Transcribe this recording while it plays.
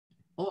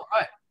All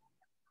right.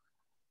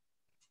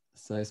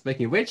 So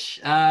speaking of which,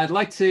 I'd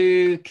like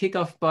to kick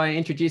off by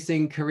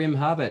introducing Karim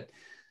Harbott.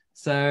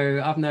 So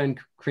I've known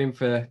Karim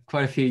for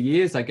quite a few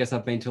years. I guess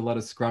I've been to a lot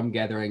of Scrum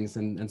gatherings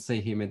and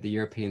see him at the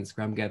European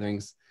Scrum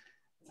gatherings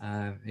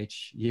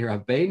each year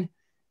I've been.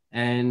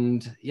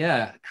 And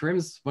yeah,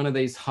 Karim's one of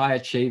these high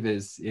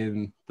achievers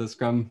in the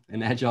Scrum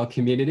and Agile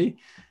community.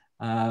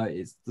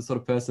 He's the sort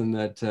of person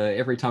that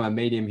every time I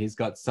meet him, he's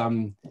got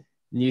some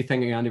new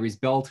thing under his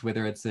belt,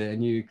 whether it's a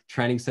new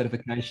training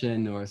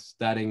certification or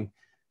starting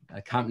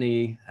a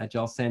company,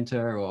 Agile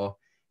Center, or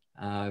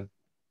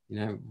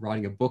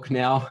writing a book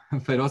now.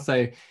 But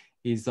also,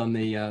 he's on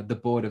the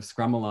board of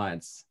Scrum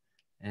Alliance,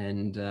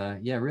 and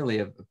yeah, really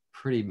a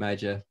pretty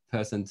major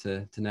person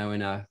to know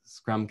in our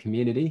Scrum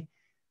community,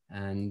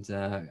 and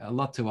a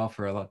lot to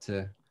offer, a lot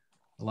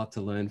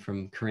to learn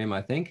from Karim,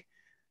 I think.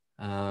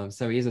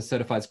 So he is a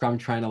certified Scrum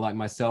trainer like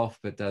myself,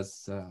 but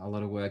does a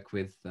lot of work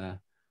with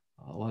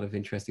a lot of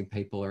interesting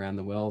people around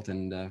the world,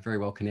 and very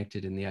well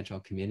connected in the Agile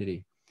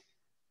community.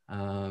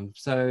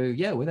 So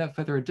yeah, without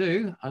further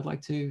ado, I'd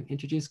like to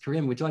introduce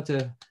Karim. Would you like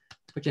to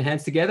put your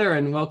hands together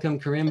and welcome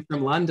Karim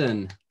from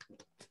London?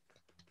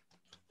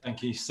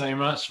 Thank you so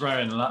much,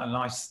 Rowan. A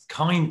nice,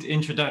 kind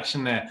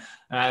introduction there.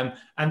 And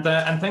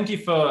thank you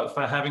for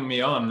having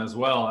me on as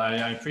well.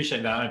 I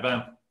appreciate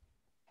that.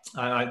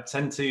 I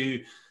tend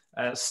to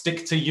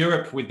stick to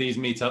Europe with these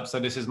meetups. So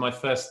this is my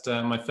first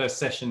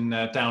session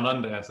down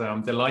under. So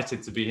I'm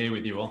delighted to be here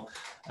with you all.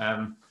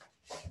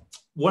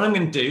 What I'm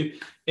going to do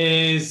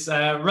is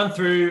run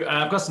through.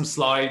 I've got some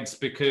slides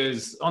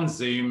because on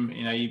Zoom,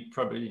 you're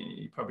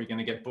probably going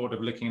to get bored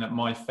of looking at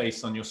my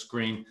face on your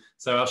screen.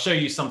 So I'll show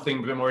you something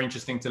a bit more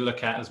interesting to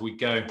look at as we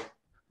go.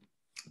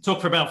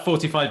 Talk for about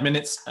 45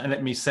 minutes, and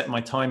let me set my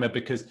timer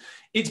because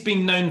it's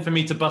been known for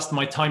me to bust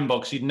my time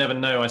box. You'd never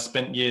know I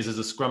spent years as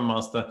a Scrum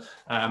Master,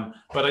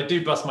 but I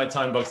do bust my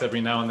time box every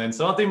now and then.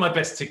 So I'll do my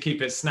best to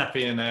keep it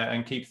snappy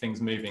and keep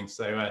things moving.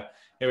 So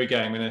here we go.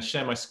 I'm going to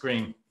share my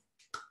screen.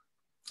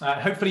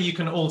 Hopefully you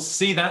can all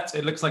see that.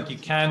 It looks like you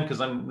can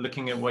because I'm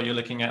looking at what you're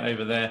looking at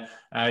over there.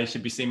 You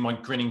should be seeing my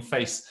grinning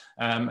face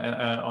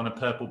on a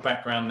purple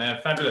background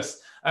there.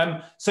 Fabulous.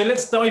 So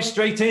let's dive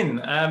straight in.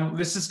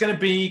 This is going to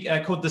be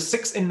called the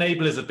 6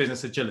 enablers of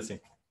business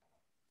agility.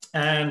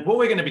 And what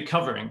we're going to be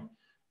covering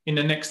in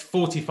the next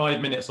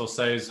 45 minutes or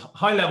so is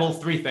high level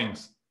 3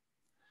 things.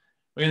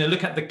 We're going to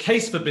look at the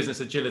case for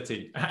business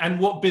agility and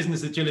what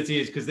business agility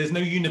is, because there's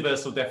no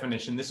universal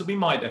definition. This will be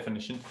my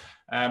definition,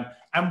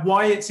 and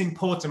why it's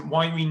important,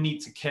 why we need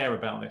to care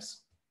about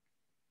this.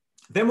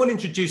 Then we'll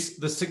introduce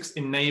the 6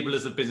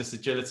 enablers of business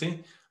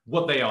agility,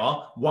 what they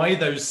are, why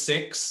those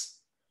 6,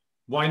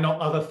 why not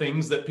other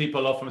things that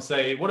people often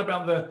say, what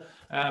about the,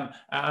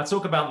 I'll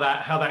talk about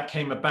that, how that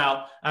came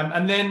about.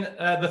 And then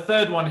the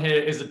third one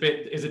here is a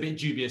bit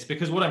dubious,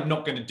 because what I'm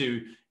not going to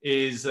do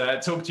is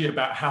talk to you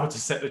about how to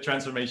set the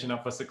transformation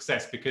up for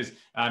success, because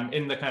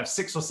in the kind of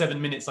 6 or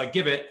 7 minutes I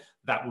give it,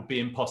 that would be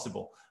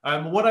impossible.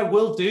 What I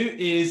will do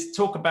is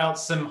talk about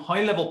some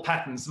high-level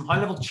patterns, some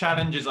high-level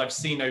challenges I've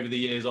seen over the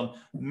years on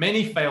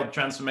many failed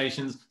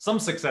transformations, some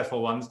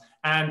successful ones,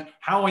 and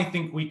how I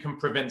think we can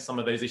prevent some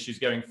of those issues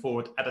going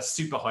forward at a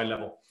super high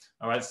level.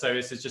 All right, so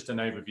this is just an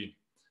overview.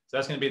 So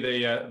that's going to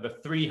be the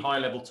 3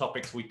 high-level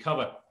topics we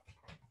cover.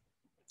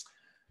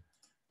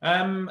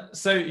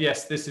 So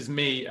yes, this is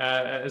me.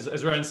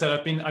 As Rowan said,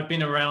 I've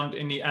been around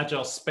in the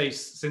Agile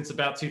space since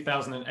about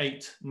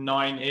 2008,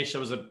 9-ish. I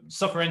was a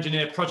software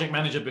engineer, project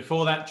manager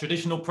before that,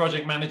 traditional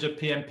project manager,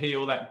 PMP,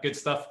 all that good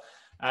stuff.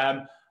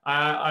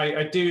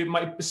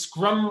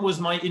 Scrum was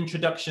my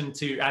introduction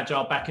to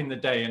Agile back in the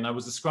day, and I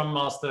was a Scrum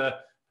Master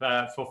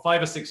for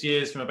 5 or 6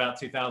 years from about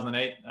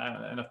 2008,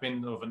 and I've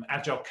been sort of an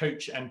Agile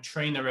coach and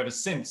trainer ever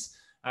since,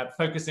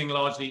 focusing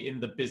largely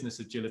in the business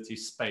agility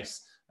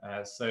space.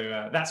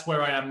 So that's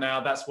where I am now.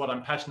 That's what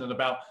I'm passionate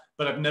about,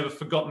 but I've never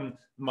forgotten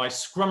my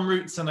Scrum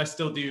roots, and I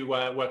still do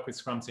work with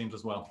Scrum teams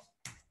as well.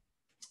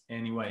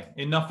 Anyway,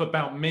 enough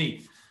about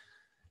me.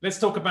 Let's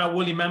talk about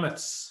woolly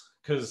mammoths,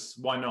 because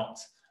why not?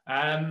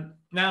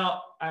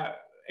 Now,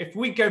 if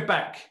we go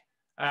back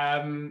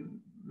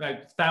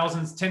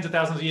thousands, tens of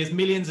thousands of years,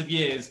 millions of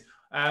years,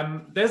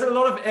 there's a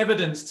lot of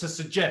evidence to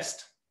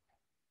suggest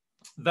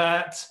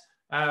that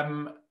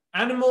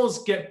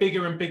animals get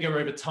bigger and bigger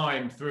over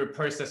time through a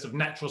process of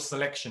natural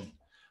selection.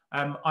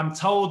 I'm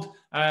told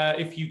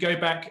if you go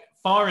back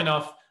far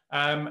enough,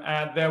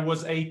 there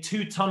was a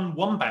 2-ton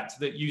wombat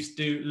that used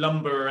to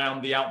lumber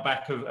around the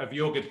outback of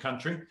your good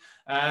country.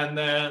 And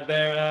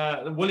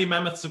the woolly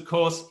mammoths, of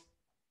course.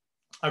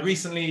 I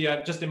recently,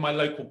 just in my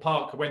local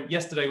park, went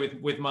yesterday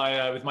with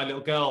my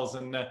little girls,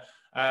 and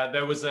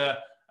there was a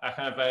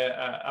kind of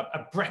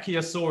a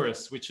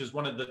brachiosaurus, which is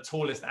one of the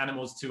tallest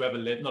animals to ever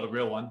live, not a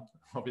real one,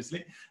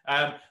 obviously.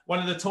 One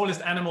of the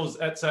tallest animals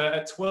at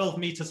 12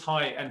 meters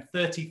high and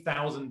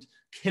 30,000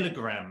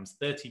 kilograms,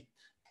 30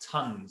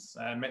 tons,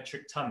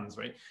 metric tons,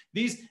 right?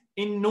 These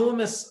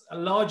enormous,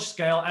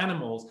 large-scale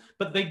animals,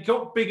 but they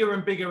got bigger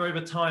and bigger over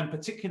time,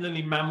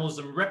 particularly mammals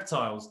and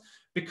reptiles,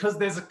 because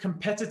there's a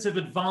competitive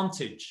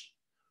advantage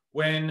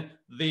when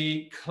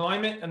the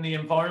climate and the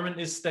environment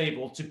is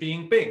stable to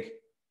being big.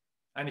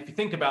 And if you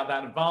think about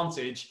that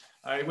advantage,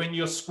 when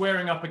you're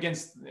squaring up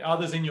against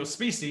others in your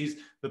species,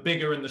 the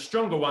bigger and the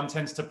stronger one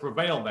tends to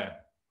prevail there,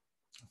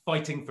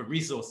 fighting for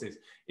resources.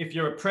 If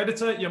you're a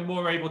predator, you're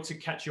more able to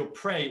catch your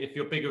prey if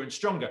you're bigger and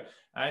stronger.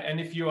 And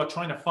if you are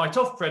trying to fight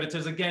off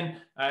predators,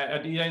 again,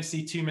 you don't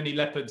see too many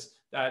leopards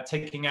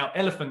taking out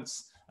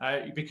elephants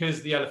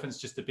because the elephant's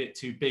just a bit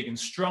too big and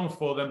strong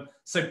for them.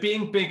 So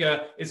being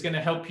bigger is going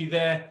to help you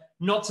there,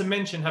 not to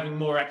mention having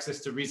more access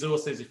to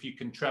resources if you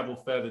can travel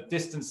further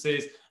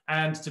distances,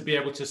 and to be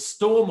able to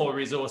store more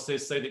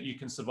resources so that you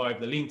can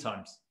survive the lean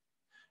times.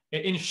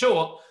 In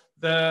short,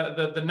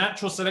 the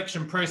natural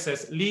selection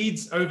process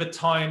leads over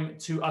time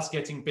to us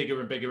getting bigger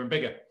and bigger and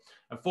bigger.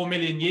 And 4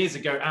 million years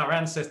ago, our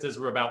ancestors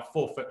were about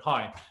 4 foot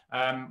high.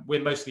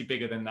 We're mostly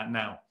bigger than that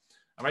now.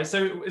 All right,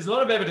 so there's a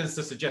lot of evidence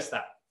to suggest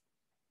that.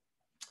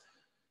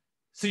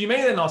 So you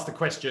may then ask the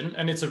question,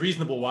 and it's a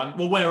reasonable one,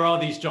 well, where are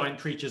these giant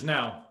creatures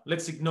now?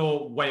 Let's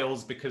ignore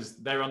whales because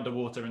they're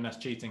underwater and that's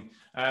cheating.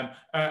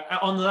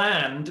 On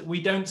land, we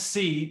don't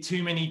see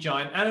too many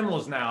giant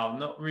animals now,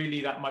 not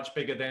really that much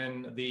bigger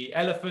than the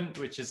elephant,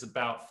 which is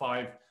about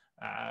 5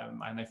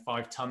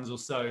 tons or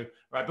so,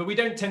 right? But we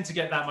don't tend to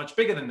get that much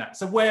bigger than that.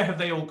 So where have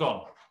they all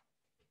gone?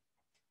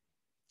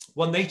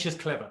 Well, nature's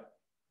clever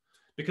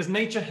because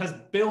nature has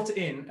built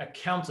in a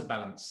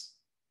counterbalance.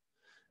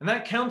 And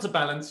that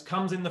counterbalance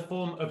comes in the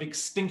form of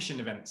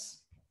extinction events.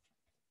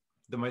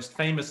 The most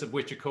famous of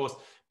which, of course,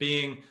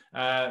 being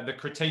the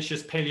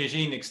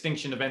Cretaceous-Paleogene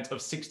extinction event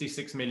of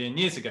 66 million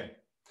years ago.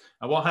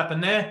 And what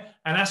happened there?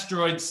 An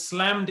asteroid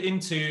slammed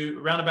into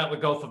round about the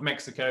Gulf of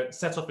Mexico,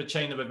 set off a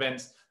chain of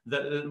events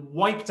that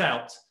wiped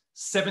out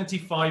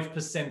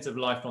 75% of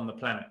life on the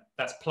planet.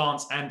 That's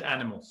plants and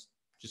animals,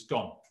 just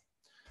gone.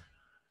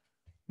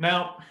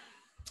 Now,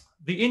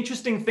 the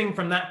interesting thing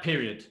from that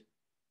period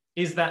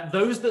is that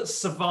those that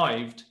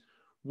survived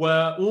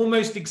were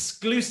almost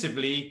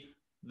exclusively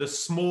the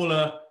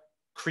smaller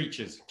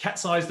creatures,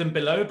 cat-sized and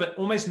below, but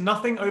almost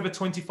nothing over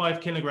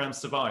 25 kilograms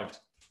survived.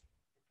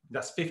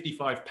 That's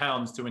 55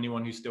 pounds to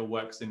anyone who still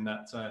works in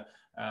that.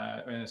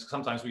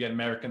 Sometimes we get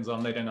Americans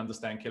on, they don't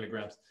understand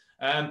kilograms.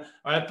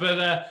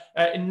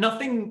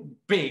 Nothing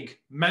big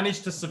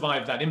managed to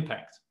survive that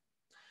impact.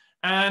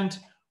 And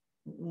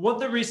what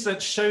the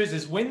research shows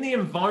is when the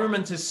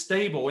environment is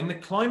stable, when the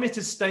climate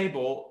is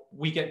stable,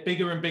 we get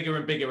bigger and bigger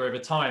and bigger over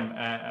time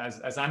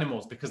as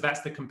animals, because that's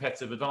the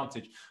competitive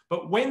advantage.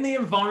 But when the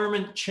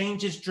environment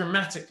changes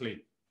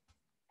dramatically,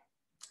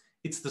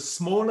 it's the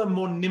smaller,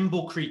 more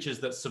nimble creatures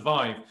that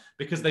survive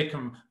because they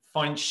can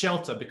find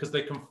shelter, because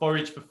they can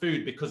forage for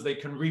food, because they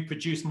can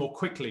reproduce more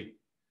quickly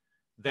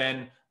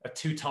than a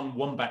 2-ton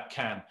wombat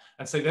can.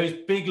 And so those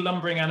big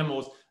lumbering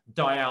animals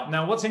die out.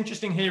 Now, what's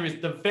interesting here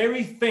is the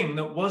very thing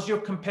that was your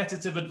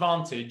competitive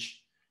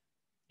advantage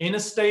in a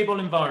stable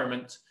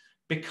environment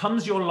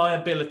becomes your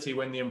liability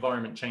when the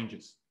environment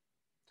changes.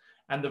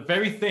 And the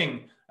very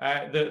thing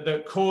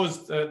that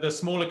caused the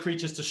smaller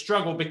creatures to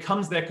struggle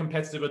becomes their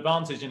competitive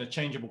advantage in a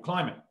changeable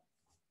climate.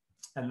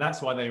 And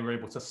that's why they were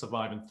able to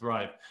survive and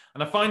thrive.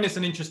 And I find this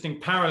an interesting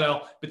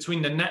parallel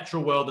between the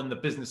natural world and the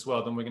business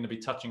world, and we're going to be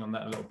touching on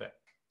that a little bit.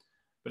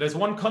 But there's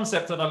one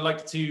concept that I'd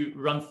like to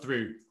run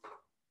through.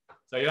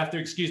 So you have to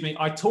excuse me.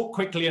 I talk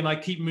quickly and I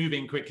keep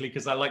moving quickly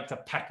because I like to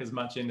pack as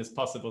much in as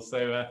possible.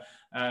 So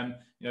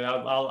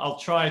I'll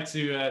try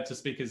to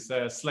speak as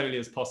slowly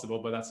as possible,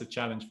 but that's a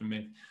challenge for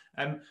me.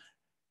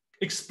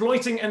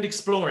 Exploiting and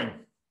exploring.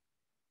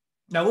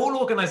 Now, all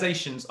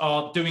organizations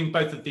are doing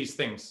both of these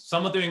things.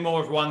 Some are doing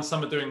more of one,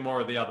 some are doing more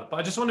of the other. But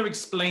I just want to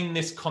explain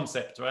this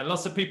concept, right?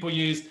 Lots of people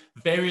use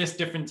various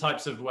different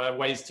types of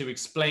ways to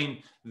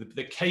explain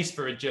the case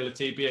for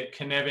agility, be it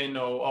Cynefin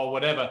or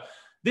whatever.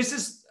 This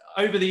is,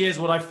 over the years,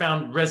 what I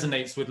found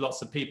resonates with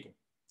lots of people.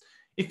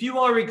 If you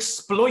are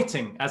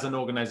exploiting as an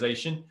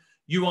organization,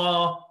 you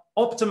are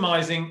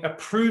optimizing a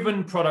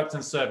proven product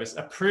and service,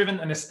 a proven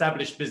and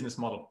established business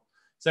model.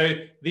 So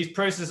these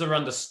processes are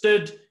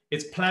understood,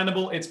 it's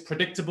plannable, it's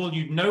predictable,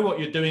 you know what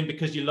you're doing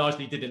because you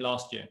largely did it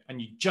last year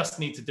and you just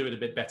need to do it a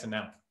bit better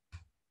now.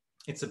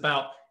 It's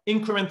about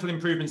incremental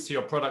improvements to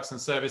your products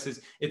and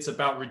services. It's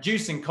about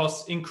reducing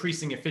costs,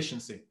 increasing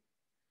efficiency.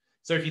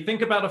 So if you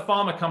think about a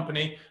pharma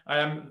company,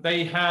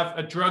 they have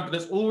a drug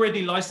that's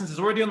already licensed, is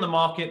already on the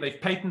market,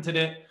 they've patented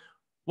it.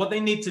 What they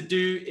need to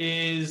do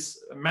is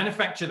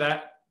manufacture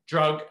that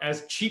drug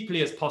as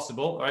cheaply as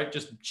possible, right?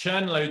 Just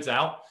churn loads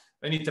out.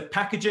 They need to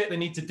package it, they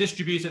need to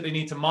distribute it, they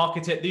need to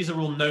market it. These are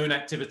all known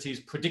activities,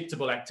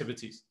 predictable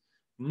activities.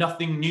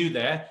 Nothing new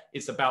there.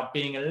 It's about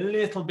being a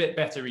little bit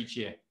better each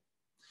year.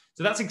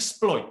 So that's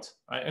exploit,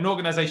 right? And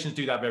organizations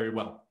do that very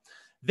well.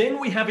 Then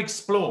we have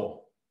explore.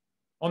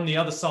 On the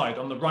other side,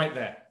 on the right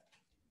there.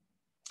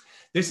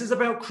 This is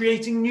about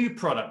creating new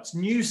products,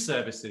 new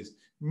services,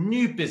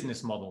 new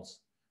business models,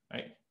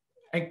 right?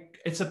 And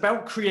it's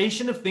about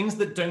creation of things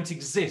that don't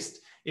exist.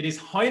 It is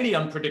highly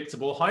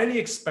unpredictable, highly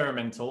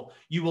experimental.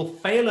 You will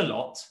fail a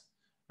lot,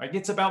 right?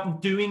 It's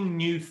about doing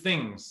new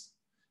things.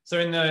 So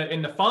in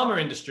the pharma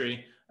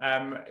industry,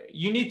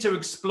 you need to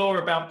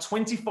explore about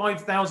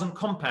 25,000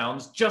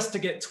 compounds just to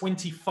get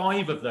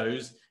 25 of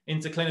those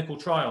into clinical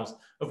trials,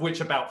 of which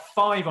about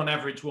 5 on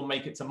average will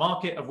make it to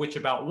market, of which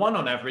about 1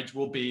 on average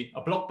will be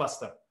a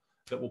blockbuster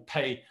that will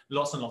pay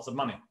lots and lots of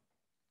money.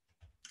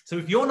 So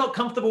if you're not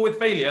comfortable with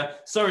failure,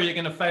 sorry, you're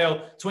going to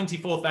fail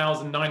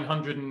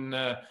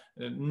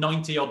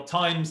 24,990 odd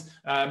times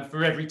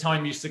for every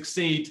time you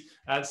succeed.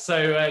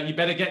 So you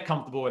better get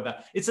comfortable with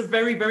that. It's a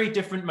very, very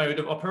different mode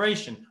of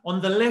operation.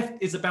 On the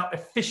left is about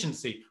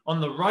efficiency.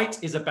 On the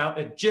right is about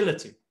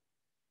agility,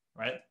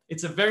 right?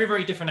 It's a very,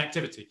 very different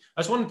activity.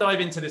 I just want to dive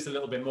into this a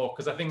little bit more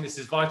because I think this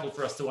is vital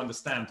for us to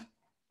understand.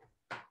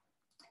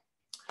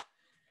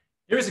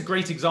 Here is a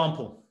great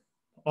example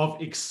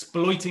of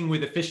exploiting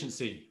with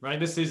efficiency, right?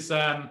 This is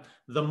the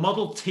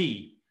Model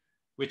T,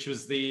 which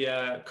was the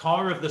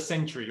car of the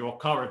century, or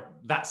car of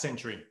that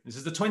century. This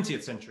is the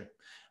 20th century.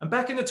 And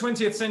back in the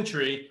 20th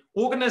century,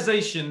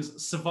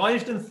 organizations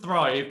survived and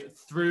thrived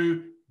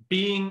through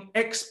being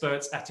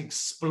experts at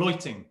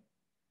exploiting.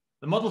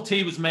 The Model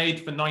T was made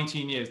for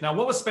 19 years. Now,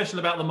 what was special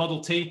about the Model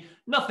T?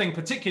 Nothing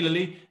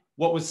particularly.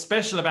 What was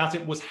special about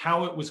it was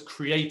how it was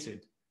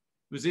created.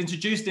 It was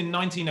introduced in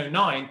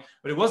 1909,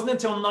 but it wasn't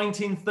until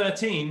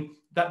 1913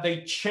 that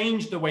they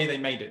changed the way they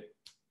made it.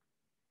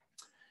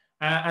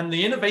 And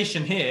the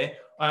innovation here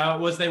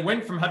was they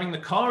went from having the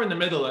car in the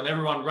middle and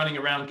everyone running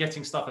around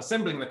getting stuff,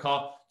 assembling the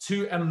car,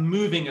 to a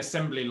moving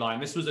assembly line.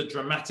 This was a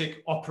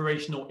dramatic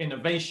operational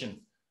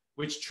innovation,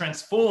 which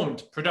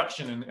transformed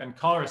production and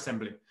car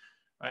assembly.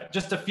 Right.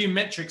 Just a few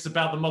metrics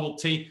about the Model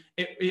T.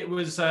 It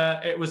was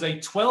a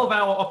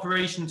 12-hour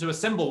operation to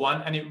assemble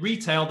one, and it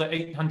retailed at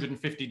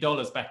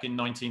 $850 back in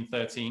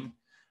 1913.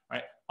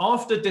 Right.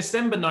 After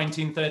December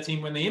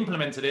 1913, when they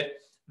implemented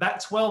it, that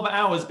 12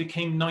 hours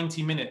became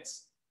 90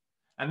 minutes.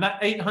 And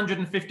that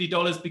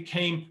 $850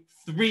 became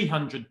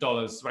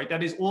 $300, right?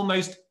 That is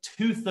almost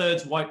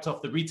 2/3 wiped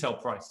off the retail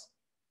price.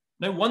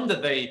 No wonder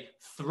they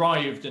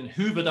thrived and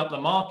hoovered up the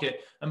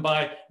market. And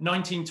by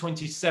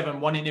 1927,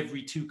 1 in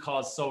every 2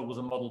 cars sold was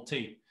a Model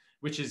T,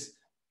 which is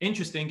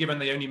interesting given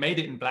they only made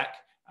it in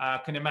black.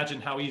 Can imagine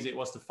how easy it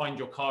was to find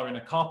your car in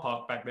a car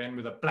park back then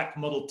with a black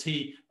Model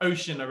T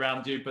ocean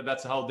around you, but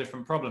that's a whole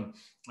different problem,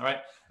 all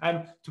right?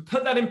 And to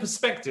put that in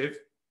perspective,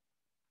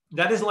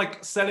 that is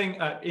like selling,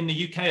 in the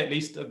UK at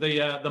least,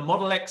 the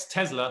Model X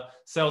Tesla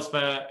sells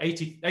for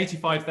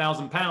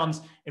 85,000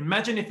 pounds.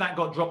 Imagine if that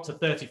got dropped to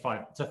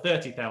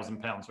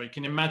 30,000 pounds, right? You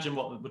can imagine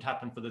what would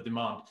happen for the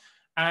demand.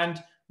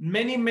 And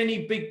many,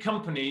 many big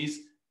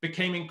companies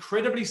became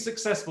incredibly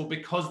successful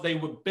because they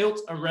were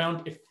built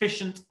around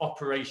efficient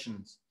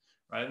operations,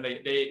 right? And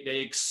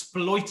they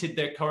exploited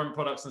their current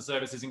products and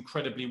services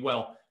incredibly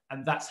well.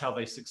 And that's how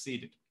they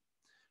succeeded,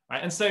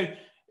 right? And so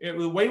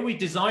the way we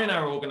design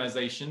our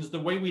organizations, the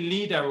way we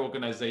lead our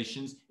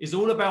organizations is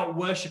all about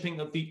worshiping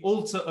at the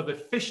altar of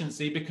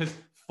efficiency, because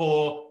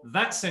for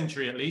that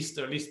century at least,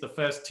 or at least the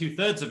first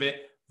 2/3 of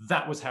it,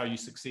 that was how you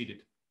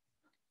succeeded.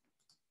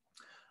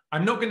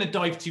 I'm not going to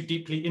dive too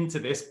deeply into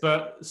this,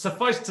 but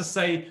suffice to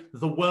say,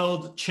 the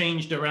world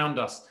changed around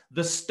us.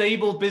 The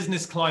stable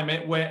business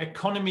climate where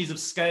economies of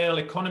scale,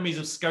 economies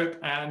of scope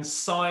and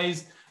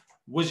size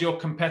was your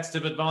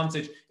competitive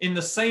advantage, in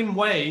the same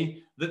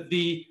way that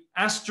the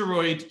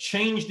asteroid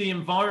changed the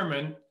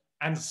environment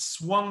and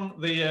swung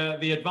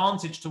the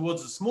advantage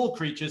towards the small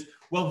creatures.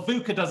 Well,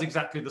 VUCA does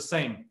exactly the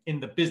same in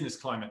the business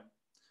climate.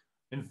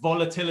 In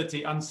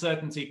volatility,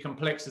 uncertainty,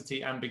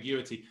 complexity,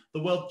 ambiguity.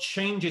 The world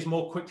changes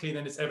more quickly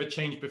than it's ever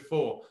changed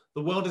before.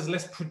 The world is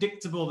less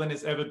predictable than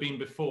it's ever been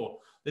before.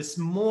 There's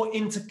more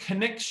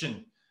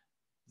interconnection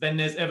than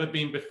there's ever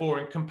been before,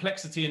 and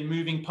complexity and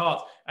moving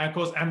parts. And of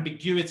course,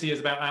 ambiguity is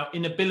about our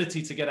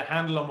inability to get a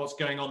handle on what's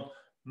going on.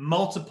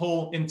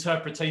 Multiple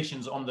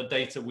interpretations on the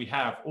data we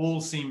have all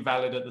seem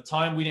valid at the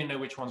time. We didn't know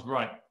which one's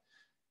right.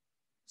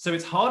 So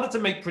it's harder to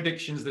make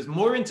predictions. There's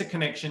more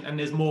interconnection and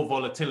there's more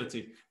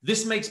volatility.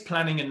 This makes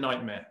planning a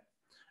nightmare.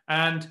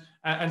 And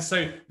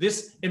so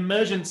this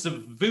emergence of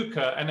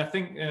VUCA, and I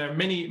think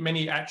many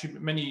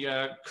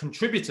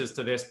contributors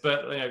to this,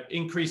 but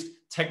increased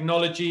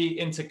technology,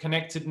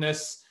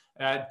 interconnectedness,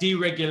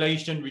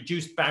 deregulation,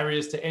 reduced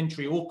barriers to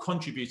entry, all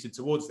contributed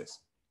towards this.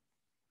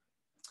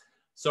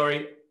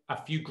 Sorry,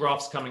 a few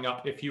graphs coming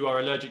up. If you are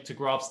allergic to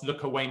graphs,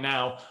 look away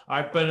now.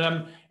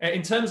 But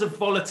in terms of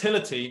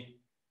volatility,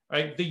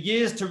 right, the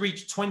years to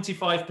reach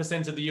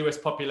 25% of the US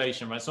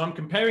population, right? So I'm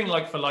comparing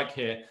like for like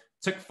here.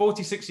 Took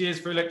 46 years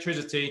for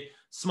electricity.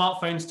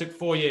 Smartphones took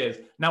 4 years.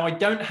 Now, I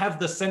don't have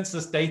the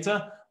census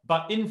data,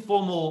 but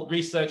informal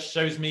research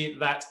shows me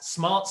that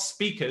smart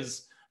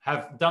speakers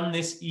have done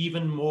this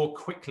even more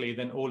quickly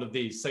than all of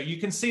these. So you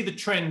can see the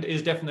trend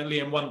is definitely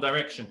in one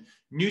direction.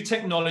 New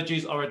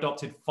technologies are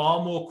adopted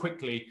far more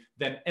quickly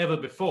than ever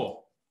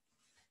before.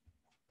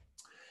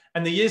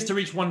 And the years to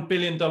reach $1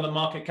 billion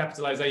market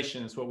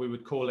capitalization is what we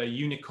would call a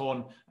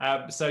unicorn.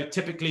 So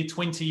typically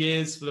 20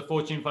 years for the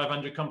Fortune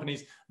 500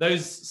 companies.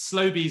 Those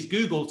Slobies,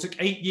 Google, took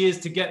 8 years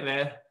to get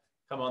there.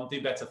 Come on,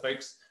 do better,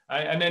 folks.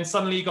 And then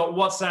suddenly you got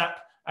WhatsApp,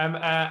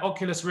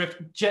 Oculus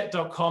Rift,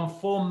 Jet.com,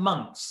 4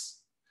 months.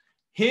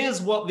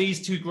 Here's what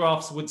these two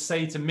graphs would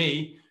say to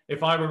me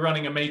if I were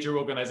running a major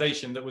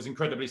organization that was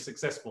incredibly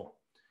successful.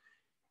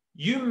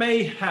 You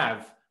may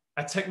have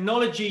a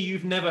technology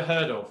you've never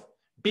heard of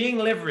being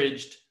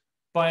leveraged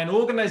by an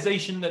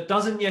organization that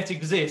doesn't yet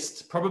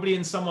exist, probably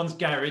in someone's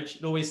garage.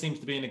 It always seems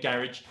to be in a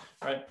garage,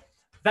 right?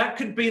 That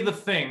could be the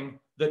thing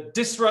that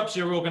disrupts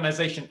your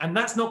organization. And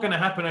that's not going to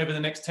happen over the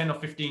next 10 or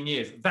 15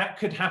 years. That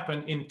could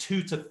happen in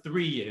 2 to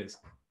 3 years.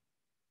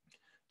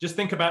 Just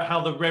think about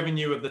how the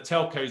revenue of the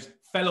telcos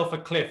fell off a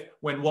cliff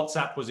when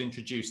WhatsApp was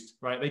introduced,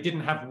 right? They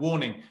didn't have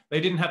warning.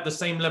 They didn't have the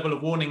same level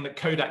of warning that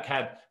Kodak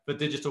had for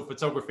digital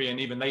photography, and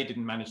even they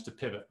didn't manage to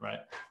pivot, right?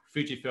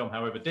 Fujifilm,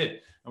 however,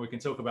 did, and we can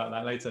talk about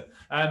that later.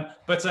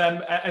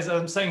 As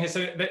I'm saying here,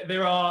 so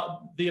there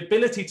are, the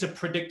ability to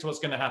predict what's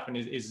going to happen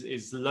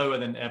is lower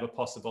than ever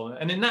possible.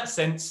 And in that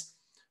sense,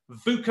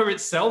 VUCA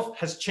itself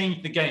has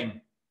changed the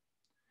game.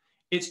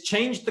 It's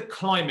changed the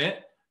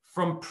climate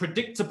from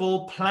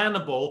predictable,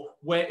 plannable,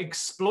 where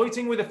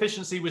exploiting with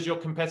efficiency was your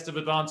competitive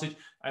advantage,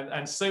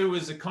 and so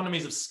was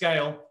economies of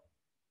scale,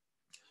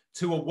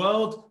 to a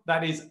world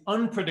that is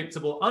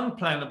unpredictable,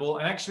 unplannable,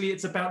 and actually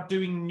it's about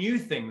doing new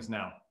things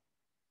now.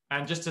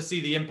 And just to see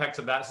the impact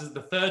of that, this is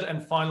the third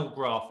and final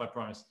graph, I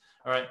promise.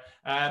 All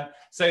right.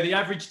 So the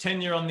average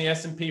tenure on the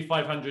S&P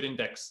 500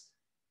 index.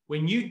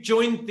 When you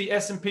joined the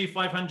S&P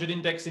 500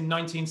 index in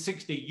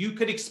 1960, you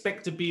could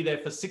expect to be there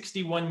for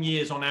 61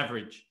 years on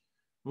average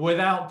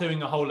without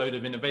doing a whole load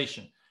of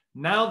innovation.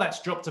 Now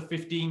that's dropped to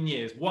 15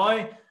 years.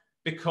 Why?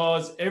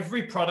 Because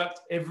every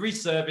product, every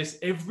service,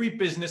 every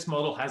business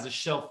model has a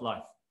shelf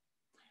life.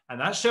 And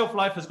that shelf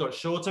life has got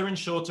shorter and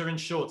shorter and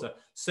shorter.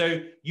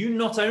 So you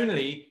not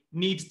only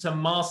need to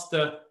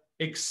master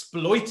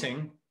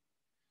exploiting,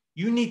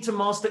 you need to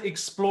master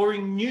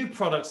exploring new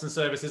products and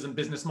services and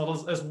business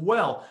models as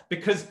well,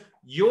 because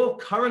your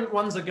current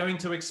ones are going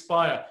to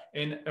expire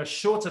in a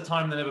shorter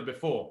time than ever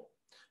before.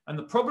 And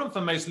the problem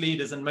for most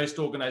leaders and most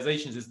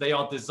organizations is they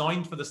are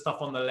designed for the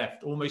stuff on the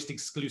left almost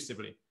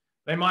exclusively.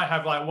 They might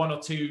have like 1 or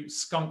 2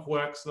 skunk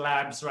works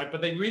labs, right?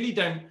 But they really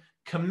don't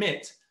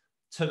commit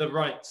to the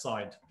right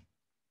side.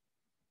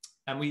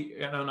 And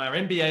we, on our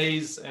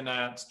MBAs and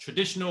our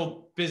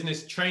traditional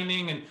business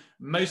training, and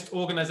most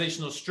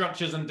organizational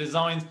structures and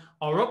designs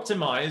are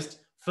optimized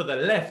for the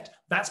left.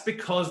 That's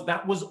because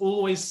that was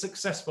always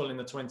successful in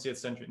the 20th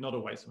century. Not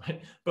always,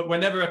 right? But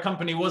whenever a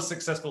company was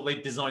successful, they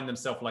designed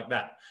themselves like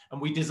that.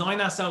 And we design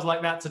ourselves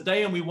like that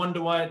today, and we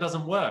wonder why it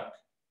doesn't work.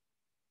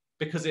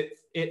 Because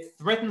it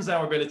threatens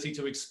our ability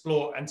to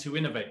explore and to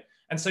innovate.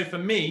 And so for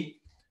me,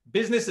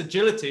 business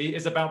agility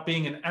is about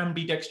being an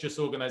ambidextrous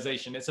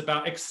organization. It's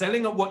about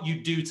excelling at what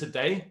you do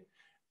today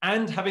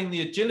and having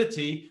the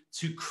agility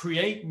to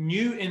create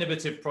new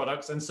innovative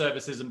products and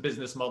services and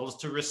business models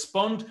to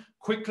respond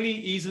quickly,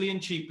 easily,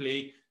 and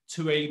cheaply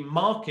to a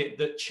market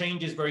that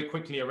changes very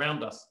quickly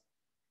around us.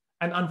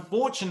 And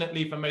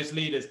unfortunately for most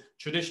leaders,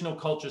 traditional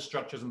culture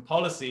structures and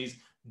policies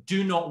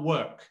do not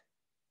work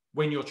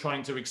when you're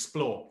trying to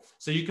explore.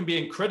 So you can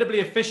be incredibly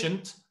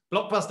efficient.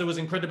 Blockbuster was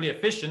incredibly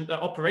efficient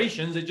at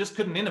operations. It just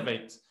couldn't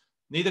innovate.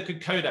 Neither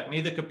could Kodak,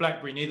 neither could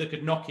BlackBerry, neither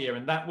could Nokia.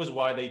 And that was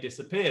why they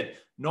disappeared,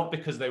 not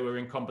because they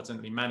were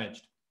incompetently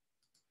managed.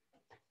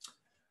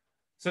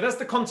 So that's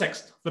the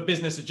context for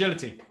business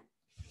agility.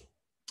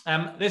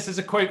 This is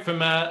a quote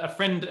from a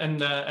friend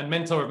and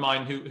mentor of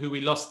mine who we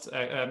lost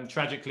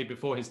tragically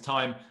before his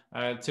time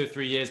 2 or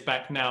 3 years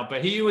back now.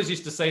 But he always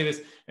used to say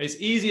this: it's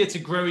easier to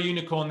grow a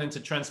unicorn than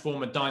to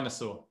transform a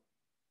dinosaur.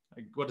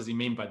 What does he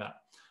mean by that?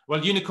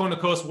 Well, unicorn, of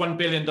course, $1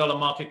 billion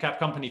market cap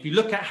company. If you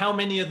look at how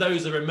many of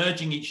those are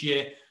emerging each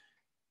year,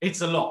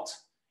 it's a lot.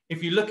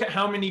 If you look at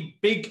how many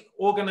big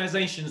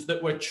organizations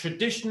that were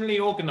traditionally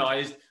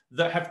organized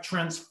that have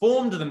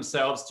transformed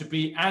themselves to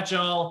be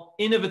agile,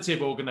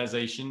 innovative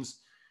organizations,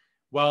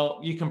 well,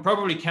 you can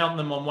probably count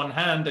them on one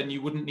hand and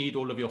you wouldn't need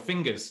all of your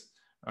fingers,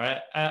 right?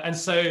 And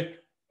so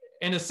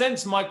in a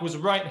sense, Mike was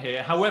right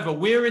here. However,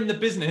 we're in the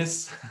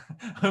business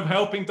of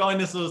helping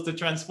dinosaurs to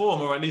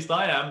transform, or at least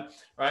I am,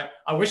 right?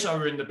 I wish I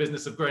were in the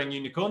business of growing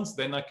unicorns,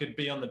 then I could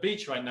be on the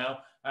beach right now.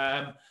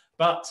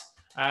 But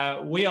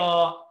we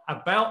are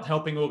about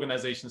helping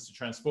organizations to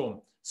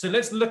transform. So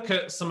let's look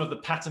at some of the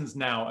patterns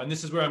now. And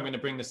this is where I'm going to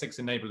bring the 6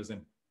 enablers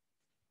in.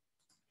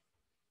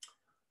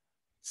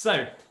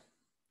 So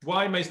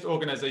why most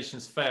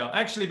organizations fail.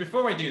 Actually,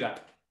 before I do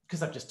that,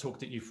 because I've just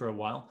talked at you for a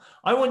while,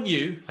 I want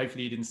you,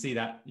 hopefully you didn't see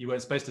that, you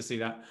weren't supposed to see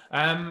that.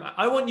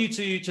 I want you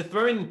to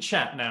throw in the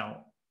chat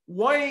now.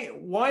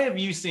 Why have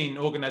you seen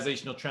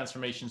organizational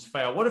transformations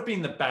fail? What have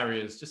been the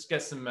barriers? Just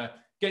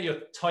get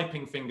your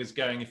typing fingers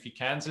going if you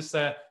can. Just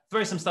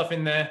throw some stuff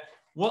in there.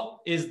 What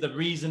is the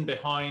reason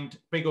behind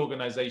big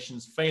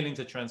organizations failing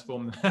to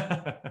transform?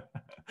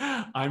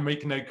 I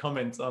make no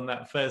comment on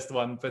that first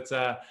one, but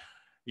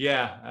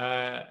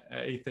yeah,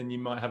 Ethan, you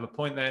might have a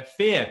point there.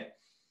 Fear.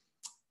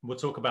 We'll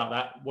talk about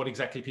that. What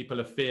exactly people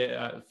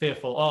are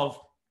fearful of.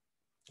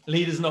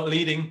 Leaders not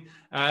leading.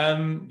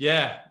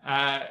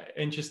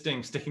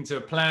 Interesting. Sticking to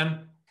a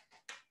plan.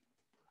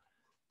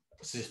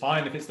 This is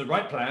fine if it's the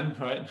right plan,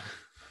 right?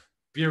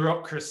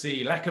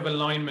 bureaucracy, lack of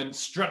alignment,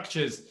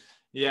 structures.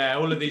 Yeah,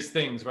 all of these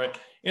things, right?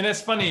 And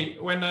it's funny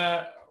when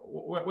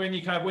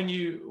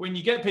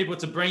you get people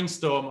to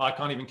brainstorm, I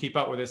can't even keep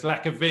up with this,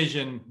 lack of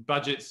vision,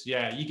 budgets.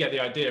 Yeah, you get the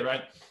idea,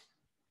 right?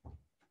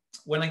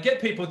 When I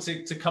get people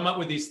to come up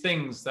with these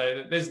things,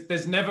 though,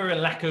 there's never a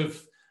lack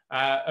of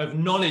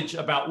knowledge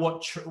about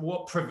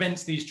what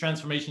prevents these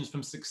transformations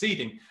from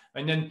succeeding.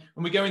 And then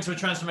when we go into a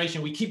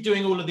transformation, we keep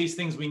doing all of these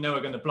things we know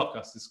are going to block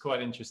us. It's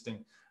quite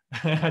interesting.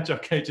 Agile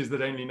coaches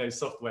that only know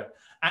software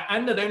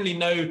and that only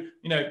know,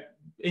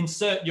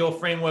 insert your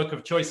framework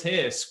of choice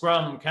here,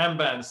 Scrum,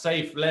 Kanban,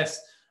 safe,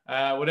 less,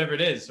 whatever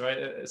it is,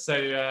 right?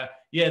 So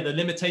yeah, the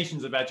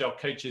limitations of Agile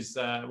coaches,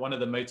 one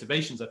of the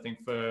motivations I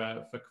think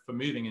for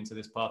moving into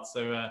this path.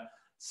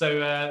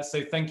 So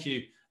thank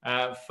you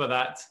for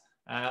that.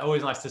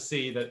 Always nice to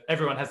see that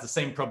everyone has the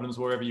same problems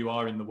wherever you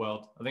are in the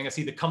world. I think I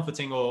see the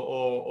comforting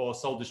or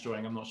soul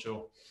destroying, I'm not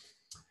sure.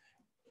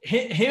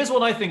 Here's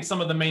what I think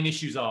some of the main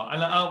issues are,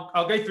 and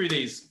I'll go through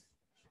these.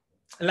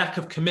 Lack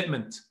of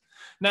commitment.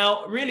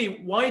 Now,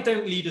 really, why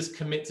don't leaders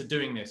commit to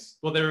doing this?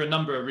 Well, there are a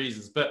number of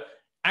reasons, but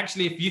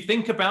actually, if you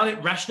think about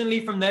it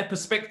rationally from their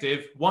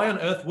perspective, why on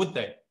earth would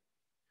they?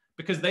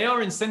 Because they are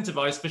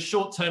incentivized for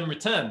short-term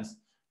returns.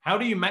 How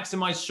do you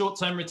maximize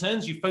short-term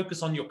returns? You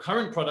focus on your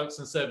current products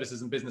and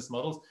services and business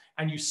models,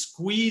 and you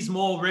squeeze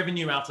more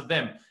revenue out of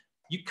them.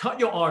 You cut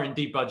your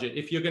R&D budget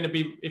if you're going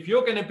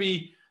to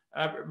be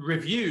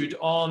reviewed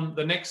on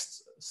the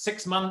next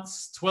 6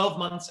 months, 12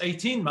 months,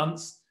 18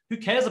 months. Who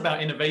cares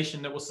about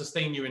innovation that will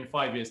sustain you in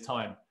 5 years'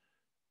 time,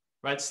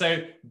 right?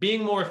 So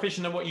being more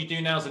efficient at what you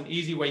do now is an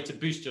easy way to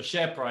boost your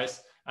share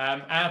price.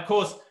 And of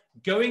course,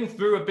 going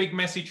through a big,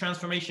 messy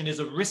transformation is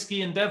a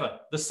risky endeavor.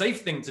 The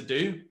safe thing to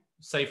do,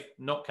 safe,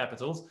 not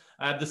capitals,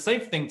 the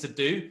safe thing to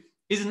do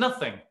is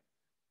nothing,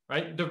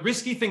 right? The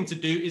risky thing to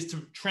do is to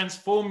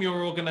transform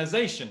your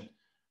organization,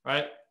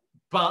 right?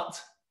 But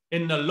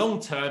in the long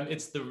term,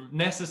 it's the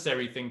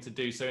necessary thing to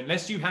do. So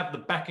unless you have the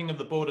backing of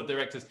the board of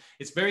directors,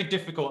 it's very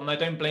difficult. And I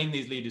don't blame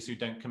these leaders who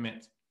don't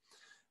commit.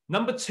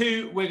 Number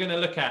two, we're going to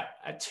look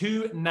at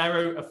too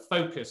narrow a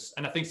focus.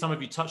 And I think some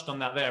of you touched on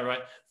that there, right?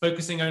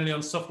 Focusing only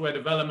on software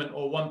development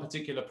or one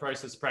particular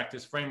process,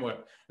 practice,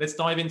 framework. Let's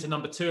dive into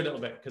number two a little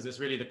bit because it's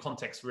really the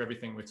context for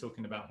everything we're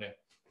talking about here.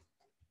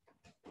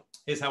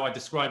 Here's how I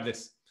describe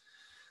this.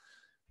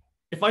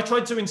 If I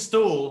tried to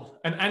install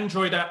an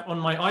Android app on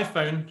my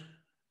iPhone,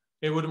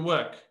 it wouldn't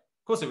work.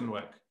 Of course it wouldn't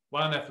work.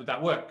 Why on earth would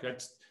that work?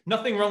 It's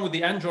nothing wrong with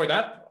the Android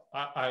app.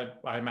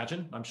 I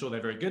imagine. I'm sure they're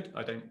very good.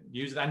 I don't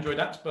use Android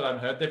apps, but I've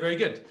heard they're very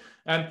good.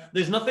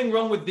 There's nothing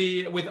wrong with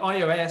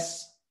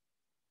iOS.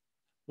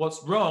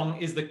 What's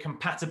wrong is the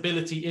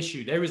compatibility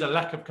issue. There is a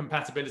lack of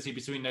compatibility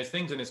between those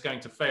things and it's going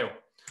to fail.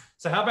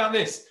 So how about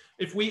this?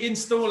 If we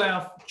install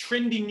our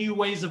trendy new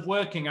ways of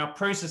working, our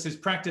processes,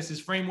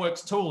 practices,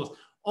 frameworks, tools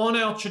on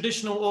our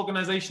traditional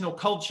organizational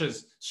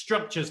cultures,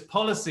 structures,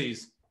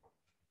 policies,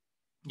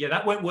 yeah,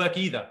 that won't work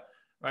either,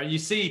 right? You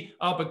see,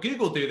 oh, but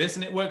Google do this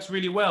and it works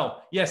really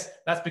well. Yes,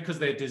 that's because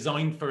they're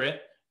designed for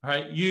it,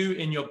 right? You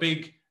in your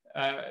big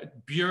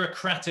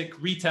bureaucratic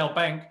retail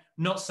bank,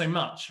 not so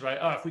much, right?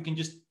 Oh, if we can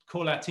just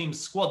call our teams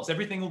squads,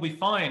 everything will be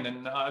fine.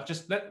 And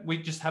we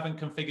just haven't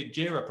configured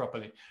Jira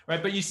properly,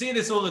 right? But you see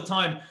this all the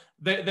time.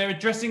 They're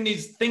addressing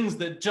these things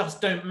that just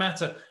don't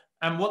matter.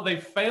 And what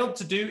they've failed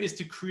to do is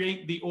to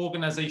create the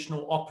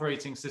organizational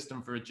operating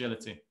system for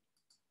agility.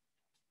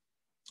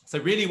 So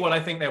really what I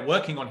think they're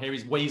working on here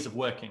is ways of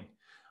working.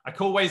 I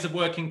call ways of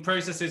working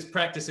processes,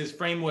 practices,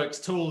 frameworks,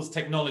 tools,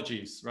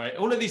 technologies, right?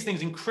 All of these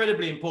things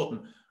incredibly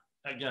important.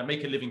 I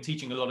make a living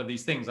teaching a lot of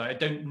these things. I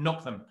don't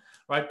knock them,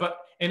 right?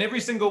 But in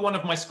every single one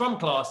of my Scrum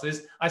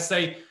classes, I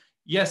say,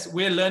 yes,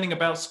 we're learning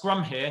about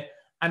Scrum here.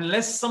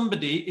 Unless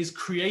somebody is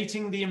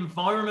creating the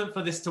environment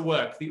for this to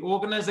work, the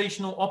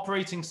organizational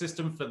operating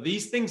system for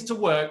these things to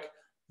work,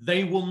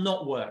 they will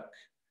not work.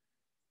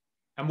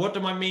 And what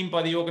do I mean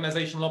by the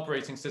organizational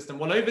operating system?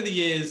 Well, over the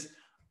years,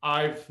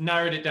 I've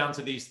narrowed it down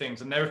to these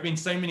things, and there have been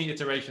so many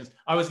iterations.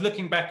 I was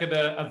looking back at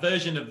a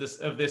version of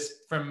this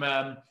from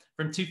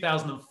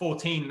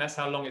 2014. That's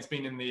how long it's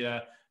been in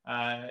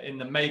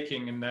the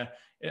making.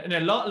 And a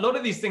lot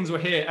of these things were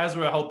here, as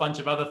were a whole bunch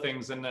of other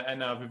things, and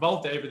I've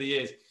evolved it over the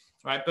years,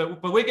 right?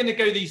 But we're going to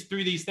go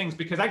through these things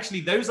because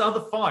actually those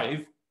other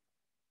five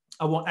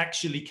are what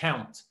actually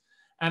count.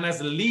 And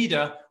as a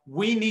leader,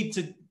 we need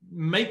to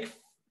make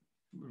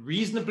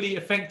reasonably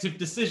effective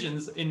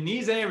decisions in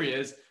these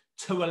areas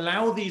to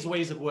allow these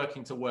ways of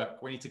working to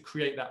work. We need to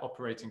create that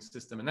operating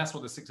system. And that's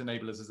what the 6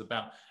 enablers is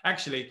about.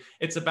 Actually,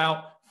 it's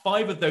about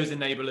 5 of those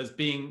enablers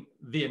being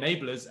the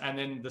enablers, and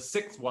then the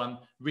 6th one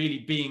really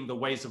being the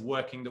ways of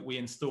working that we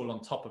install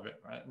on top of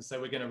it, right? And so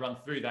we're going to run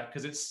through that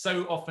because it's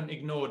so often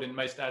ignored in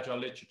most Agile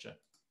literature.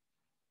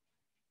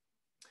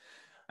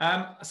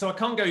 So I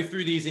can't go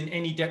through these in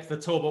any depth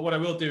at all, but what I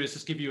will do is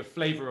just give you a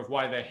flavor of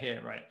why they're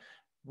here, right?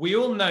 We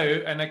all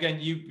know, and again,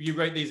 you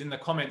wrote these in the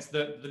comments,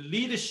 that the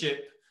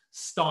leadership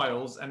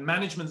styles and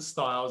management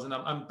styles, and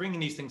I'm bringing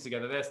these things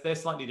together. They're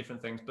slightly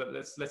different things, but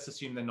let's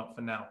assume they're not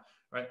for now,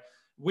 right?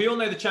 we all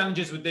know the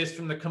challenges with this,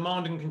 from the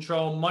command and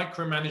control,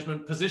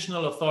 micromanagement,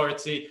 positional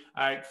authority,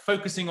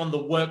 focusing on the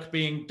work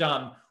being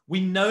done. We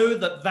know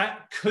that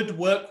that could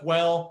work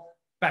well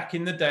back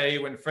in the day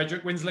when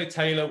Frederick Winslow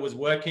Taylor was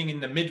working in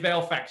the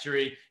Midvale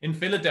factory in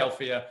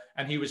Philadelphia,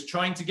 and he was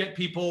trying to get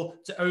people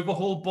to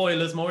overhaul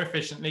boilers more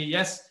efficiently.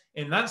 Yes,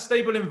 in that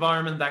stable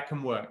environment, that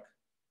can work,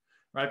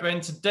 right? But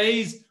in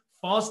today's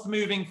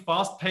fast-moving,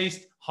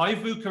 fast-paced, high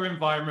VUCA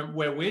environment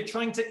where we're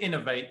trying to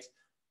innovate,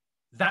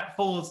 that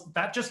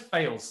just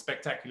fails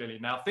spectacularly.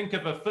 Now, think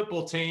of a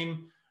football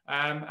team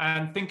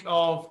and think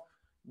of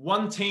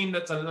one team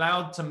that's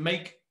allowed to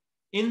make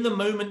in the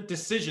moment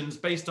decisions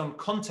based on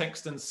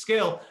context and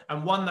skill,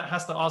 and one that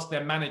has to ask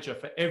their manager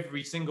for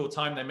every single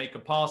time they make a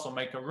pass or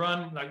make a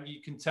run. Like,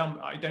 you can tell,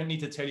 I don't need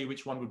to tell you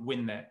which one would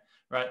win there,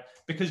 right?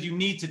 Because you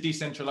need to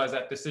decentralize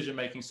that decision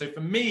making. So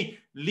for me,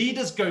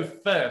 leaders go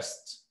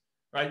first,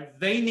 right?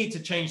 They need to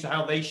change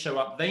how they show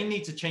up. They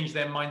need to change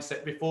their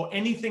mindset before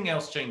anything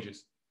else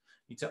changes.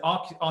 Need to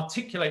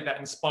articulate that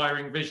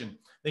inspiring vision.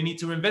 They need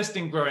to invest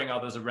in growing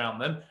others around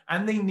them,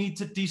 and they need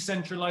to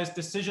decentralize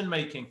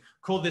decision-making.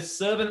 Call this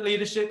servant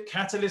leadership,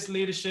 catalyst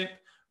leadership,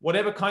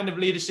 whatever kind of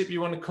leadership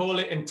you want to call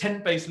it,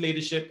 intent-based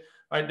leadership.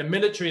 Right? The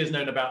military has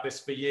known about this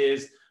for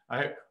years,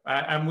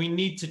 and we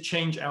need to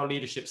change our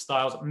leadership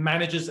styles.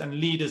 Managers and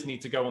leaders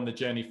need to go on the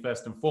journey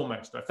first and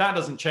foremost. If that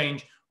doesn't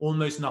change,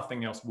 almost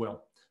nothing else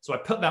will. So I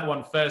put that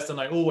one first, and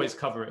I always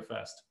cover it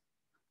first.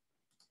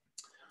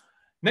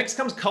 Next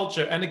comes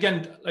culture. And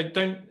again, like,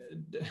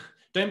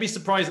 don't be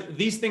surprised.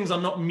 These things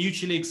are not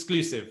mutually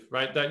exclusive,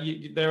 right?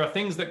 There are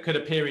things that could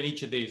appear in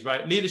each of these,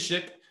 right?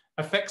 Leadership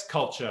affects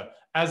culture,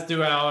 as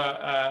do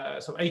our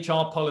sort of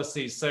HR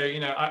policies. So, you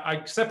know,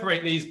 I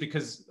separate these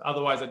because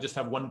otherwise I just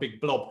have one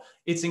big blob.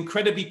 It's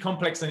incredibly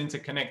complex and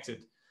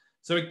interconnected.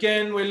 So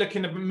again, we're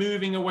looking at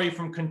moving away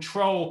from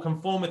control,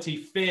 conformity,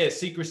 fear,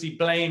 secrecy,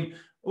 blame.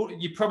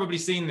 You've probably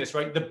seen this,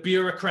 right? The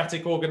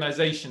bureaucratic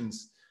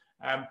organizations.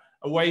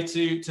 Away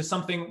to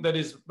something that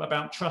is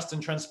about trust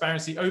and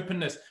transparency,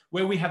 openness,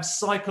 where we have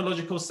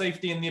psychological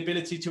safety and the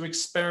ability to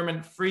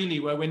experiment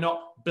freely, where we're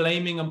not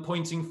blaming and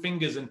pointing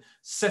fingers and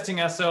setting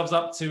ourselves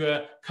up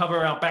to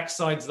cover our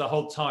backsides the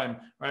whole time,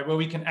 right? Where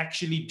we can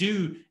actually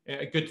do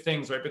good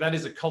things, right? But that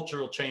is a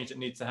cultural change that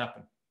needs to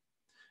happen.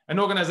 And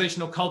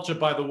organizational culture,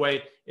 by the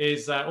way,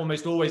 is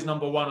almost always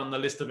number one on the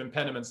list of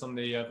impediments on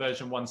the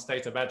version 1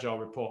 State of Agile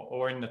report,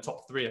 or in the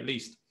top 3 at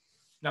least.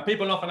 Now,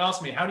 people often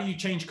ask me, how do you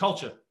change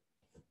culture?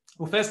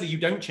 Well, firstly, you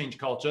don't change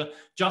culture,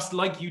 just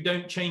like you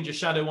don't change a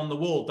shadow on the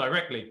wall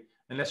directly,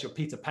 unless you're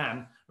Peter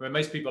Pan, where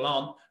most people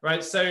aren't,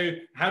 right? So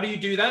how do you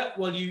do that?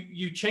 Well,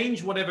 you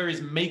change whatever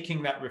is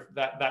making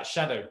that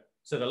shadow,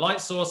 so the light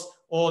source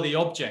or the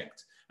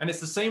object. And it's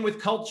the same with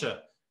culture.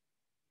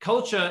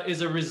 Culture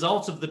is a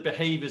result of the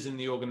behaviors in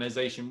the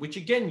organization, which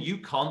again, you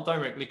can't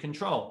directly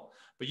control.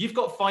 But you've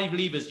got 5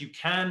 levers you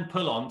can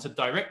pull on to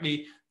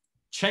directly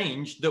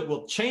change, that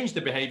will change the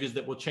behaviors,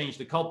 that will change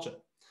the culture.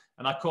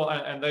 And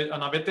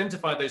I've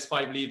identified those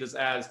 5 levers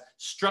as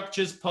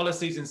structures,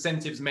 policies,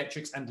 incentives,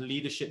 metrics, and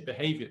leadership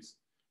behaviors.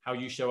 How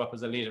you show up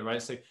as a leader,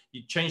 right? So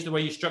you change the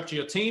way you structure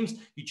your teams,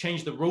 you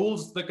change the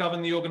rules that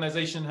govern the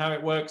organization, how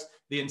it works,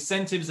 the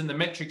incentives and the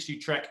metrics you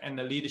track, and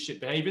the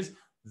leadership behaviors.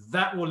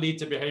 That will lead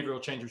to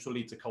behavioral change, which will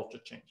lead to culture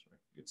change.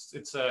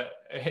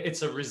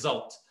 It's a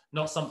result,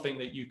 not something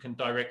that you can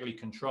directly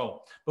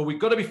control. But we've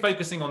got to be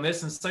focusing on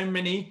this, and so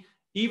many,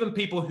 even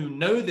people who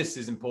know this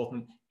is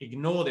important,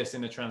 ignore this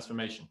in a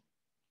transformation.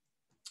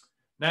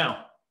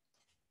 Now,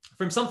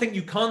 from something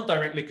you can't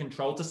directly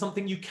control to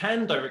something you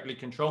can directly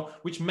control,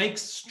 which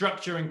makes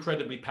structure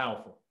incredibly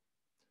powerful.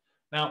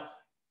 Now,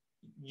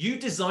 you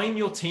design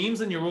your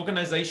teams and your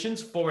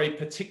organizations for a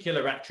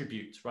particular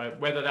attribute, right?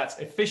 Whether that's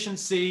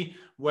efficiency,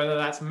 whether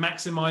that's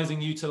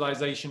maximizing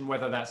utilization,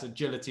 whether that's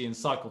agility and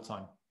cycle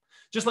time.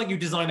 Just like you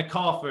design a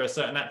car for a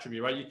certain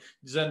attribute, right? You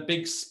design a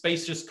big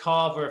spacious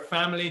car for a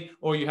family,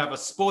 or you have a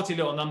sporty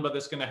little number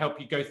that's going to help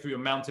you go through a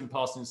mountain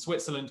pass in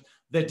Switzerland.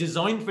 They're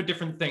designed for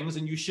different things,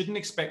 and you shouldn't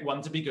expect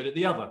one to be good at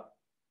the other.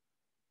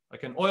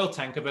 Like an oil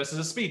tanker versus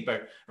a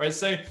speedboat, right?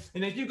 So,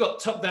 and if you've got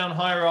top-down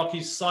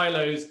hierarchies,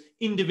 silos,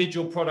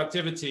 individual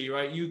productivity,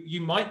 right?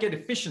 You might get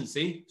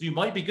efficiency, you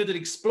might be good at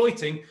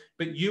exploiting,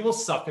 but you will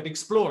suck at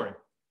exploring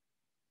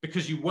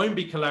because you won't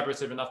be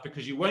collaborative enough,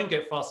 because you won't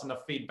get fast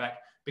enough feedback,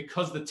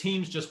 because the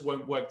teams just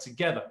won't work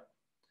together.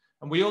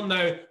 And we all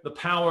know the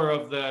power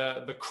of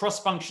the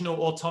cross-functional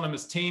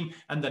autonomous team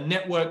and the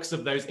networks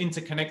of those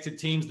interconnected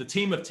teams, the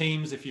team of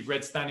teams, if you've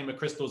read Stanley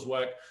McChrystal's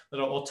work, that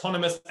are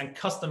autonomous and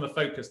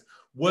customer-focused,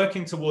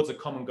 working towards a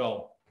common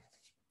goal.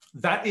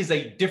 That is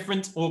a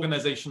different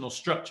organizational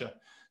structure.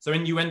 So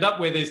when you end up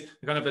with is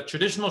kind of a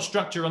traditional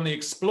structure on the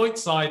exploit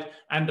side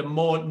and a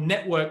more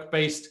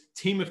network-based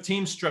team of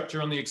teams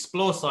structure on the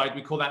explore side,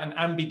 we call that an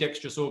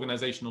ambidextrous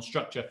organizational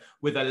structure,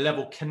 with a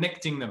level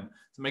connecting them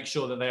to make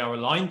sure that they are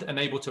aligned and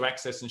able to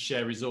access and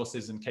share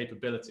resources and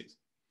capabilities.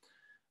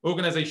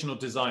 Organizational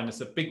design is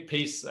a big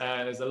piece.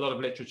 There's a lot of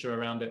literature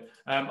around it.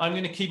 I'm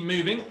going to keep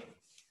moving.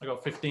 I've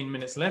got 15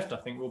 minutes left. I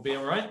think we'll be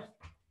all right.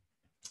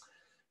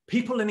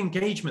 People and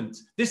engagement.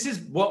 This is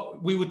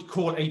what we would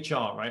call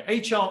HR, right?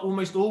 HR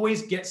almost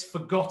always gets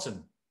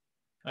forgotten.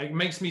 It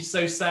makes me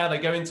so sad. I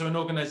go into an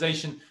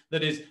organization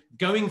that is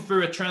going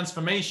through a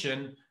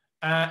transformation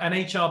and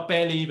HR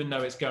barely even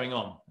know it's going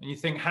on. And you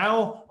think,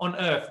 how on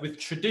earth, with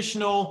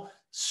traditional,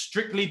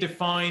 strictly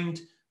defined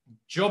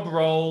job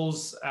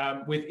roles,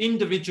 with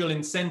individual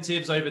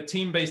incentives over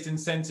team-based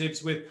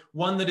incentives, with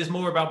one that is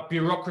more about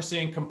bureaucracy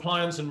and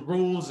compliance and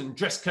rules and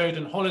dress code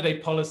and holiday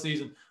policies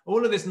and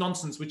all of this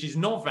nonsense, which is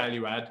not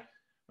value add,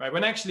 right?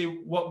 When actually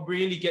what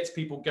really gets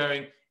people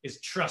going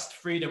is trust,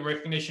 freedom,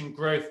 recognition,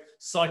 growth,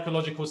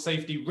 psychological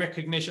safety,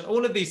 recognition,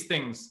 all of these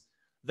things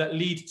that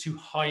lead to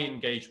high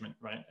engagement,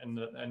 right?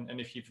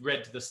 And if you've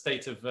read the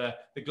State of the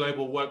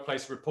Global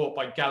Workplace Report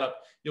by Gallup,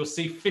 you'll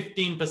see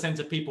 15%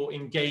 of people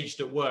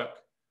engaged at work.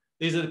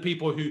 These are the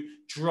people who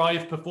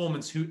drive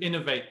performance, who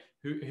innovate,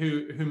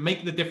 who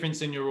make the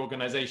difference in your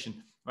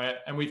organization, right?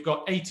 And we've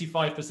got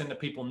 85% of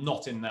people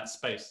not in that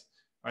space,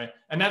 right?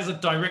 And that is a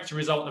direct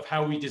result of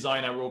how we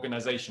design our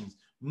organizations,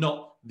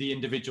 not the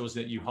individuals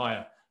that you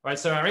hire, right?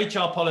 So our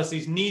HR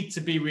policies need to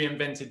be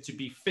reinvented to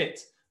be fit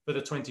for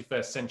the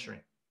 21st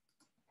century.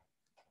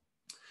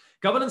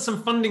 Governance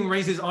and funding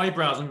raises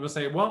eyebrows, and people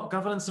say, what,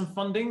 governance and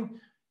funding?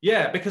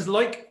 Yeah, because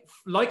like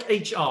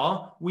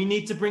HR, we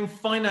need to bring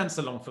finance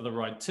along for the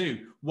ride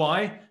too.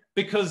 Why?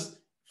 Because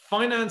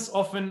finance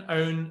often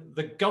own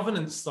the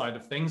governance side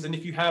of things. And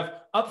if you have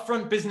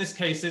upfront business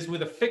cases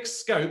with a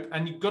fixed scope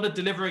and you've got to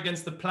deliver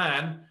against the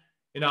plan,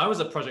 you know, I was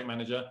a project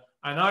manager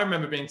and I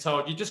remember being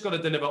told, you just got to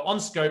deliver on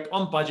scope,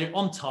 on budget,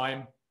 on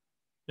time.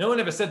 No one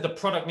ever said the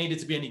product needed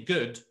to be any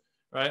good,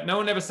 right? No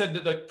one ever said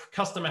that the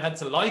customer had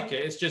to like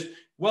it. It's just,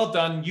 well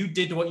done, you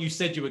did what you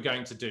said you were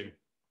going to do.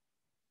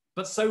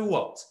 But so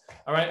what?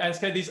 All right, and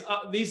so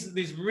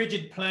these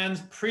rigid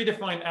plans,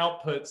 predefined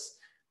outputs,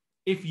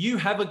 if you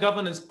have a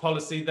governance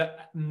policy,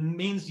 that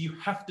means you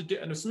have to do,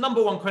 and it's the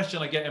number one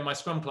question I get in my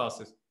Scrum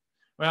classes,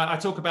 where I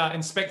talk about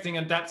inspecting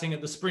and adapting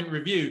at the sprint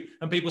review,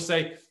 and people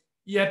say,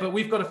 yeah, but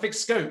we've got a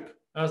fixed scope.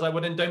 I was like,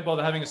 well, then don't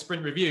bother having a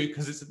sprint review,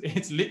 because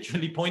it's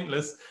literally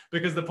pointless,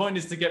 because the point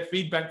is to get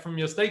feedback from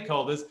your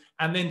stakeholders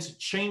and then to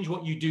change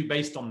what you do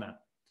based on that.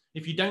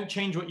 If you don't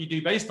change what you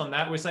do based on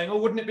that, we're saying, oh,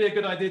 wouldn't it be a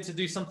good idea to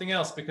do something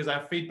else? Because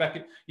our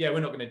feedback, yeah,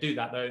 we're not going to do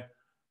that though.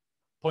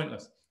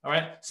 Pointless. All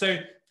right. So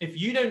if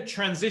you don't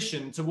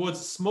transition towards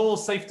small,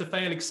 safe to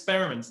fail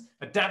experiments,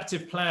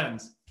 adaptive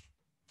plans,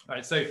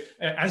 right? So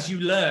as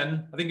you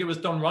learn, I think it was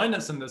Don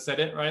Reinertson that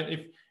said it,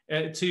 right?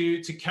 If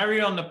to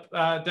carry on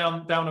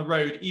down a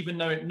road, even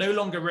though it no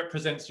longer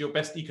represents your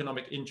best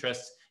economic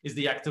interests, is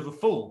the act of a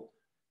fool.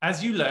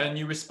 As you learn,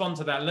 you respond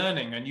to that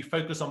learning and you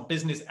focus on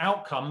business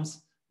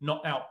outcomes,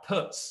 not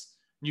outputs.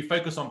 You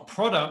focus on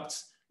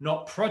products,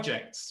 not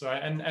projects, right?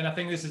 And I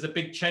think this is a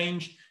big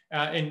change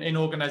in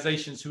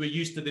organizations who are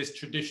used to this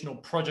traditional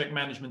project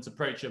management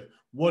approach of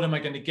what am I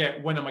going to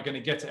get? When am I going to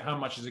get it? How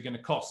much is it going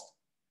to cost?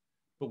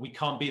 But we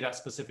can't be that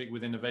specific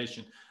with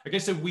innovation. Okay,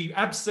 so we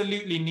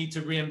absolutely need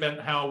to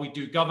reinvent how we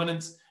do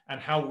governance and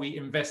how we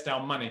invest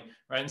our money,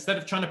 right? Instead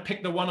of trying to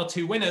pick the one or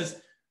two winners,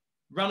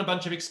 run a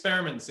bunch of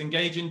experiments,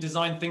 engage in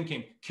design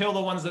thinking, kill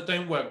the ones that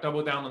don't work,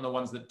 double down on the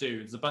ones that do.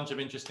 There's a bunch of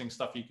interesting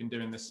stuff you can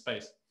do in this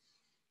space.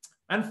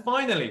 And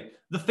finally,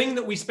 the thing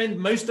that we spend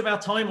most of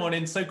our time on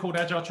in so-called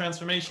agile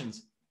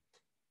transformations.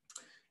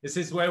 This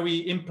is where we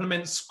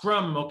implement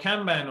Scrum or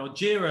Kanban or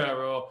Jira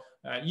or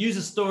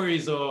user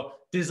stories or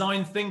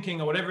design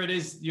thinking or whatever it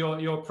is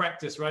your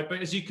practice, right?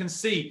 But as you can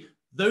see,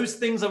 those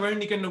things are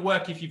only going to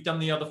work if you've done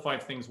the other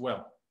 5 things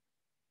well.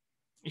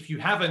 If you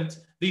haven't,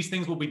 these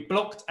things will be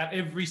blocked at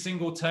every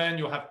single turn.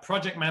 You'll have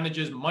project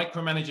managers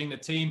micromanaging the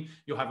team.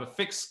 You'll have a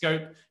fixed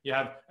scope. You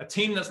have a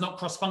team that's not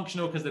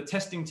cross-functional because the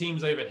testing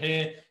team's over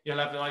here. You'll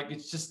have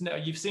it's just,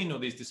 you've seen all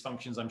these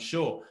dysfunctions, I'm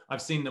sure.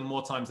 I've seen them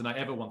more times than I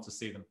ever want to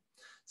see them.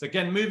 So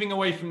again, moving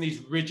away from these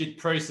rigid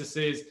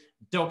processes,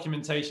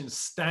 documentation,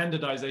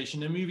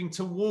 standardization, and moving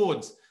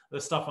towards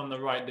the stuff on the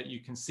right that you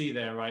can see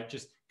there, right?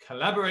 Just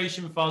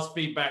collaboration, fast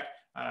feedback,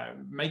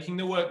 making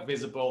the work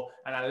visible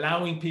and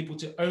allowing people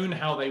to own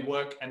how they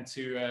work and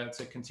to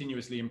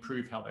continuously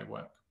improve how they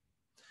work.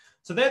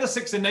 So they're the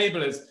 6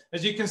 enablers.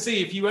 As you can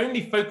see, if you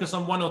only focus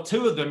on 1 or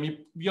 2 of them,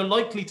 you're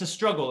likely to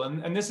struggle.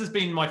 And this has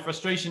been my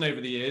frustration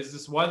over the years.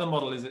 This is why the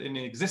model is in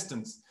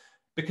existence,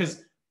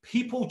 because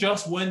people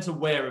just weren't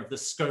aware of the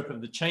scope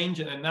of the change,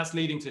 and that's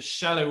leading to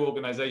shallow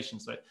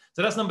organizations. Right?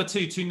 So that's number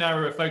 2, too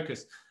narrow a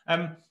focus.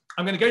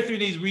 I'm going to go through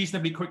these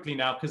reasonably quickly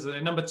now, because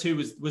number 2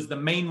 was the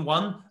main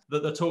one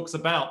that the talk's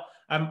about.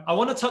 I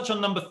want to touch on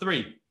number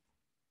 3.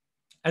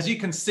 As you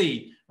can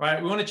see,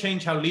 right, we want to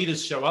change how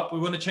leaders show up. We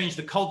want to change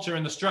the culture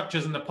and the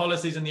structures and the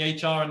policies and the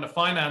HR and the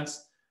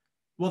finance.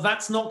 Well,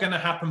 that's not going to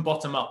happen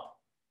bottom up.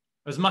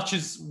 As much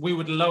as we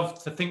would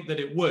love to think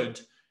that it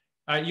would,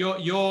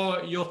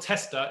 your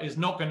tester is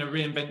not going to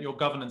reinvent your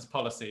governance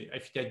policy.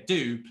 If they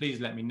do,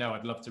 please let me know.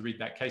 I'd love to read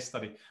that case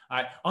study.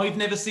 I've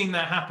never seen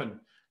that happen.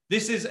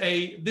 This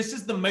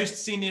is the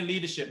most senior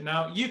leadership.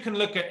 Now, you can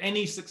look at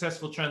any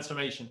successful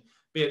transformation,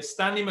 be it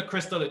Stanley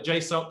McChrystal at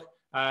JSOC,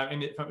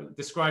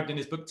 described in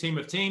his book Team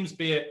of Teams,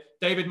 be it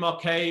David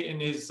Marquet in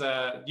his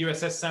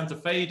USS Santa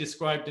Fe,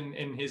 described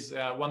in his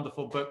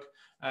wonderful book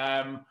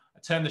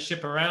Turn the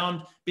Ship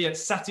Around, be it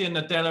Satya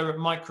Nadella at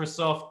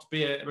Microsoft,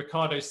 be it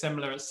Ricardo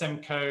Semler at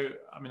Semco.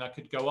 I mean, I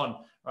could go on,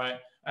 right?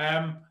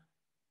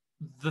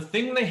 The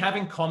thing they have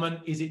in common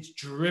is it's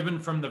driven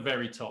from the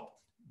very top.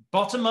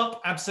 Bottom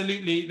up,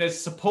 absolutely. There's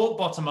support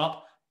bottom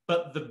up,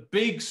 but the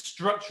big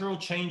structural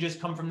changes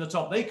come from the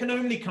top. They can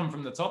only come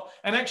from the top.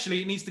 And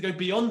actually, it needs to go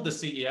beyond the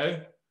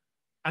CEO.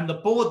 And the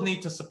board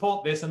need to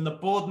support this, and the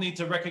board need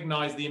to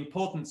recognize the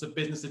importance of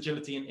business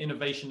agility and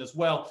innovation as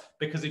well.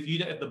 Because if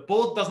the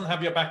board doesn't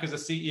have your back as a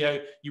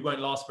CEO, you won't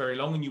last very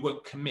long and you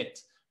won't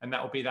commit. And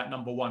that will be that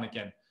number one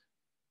again.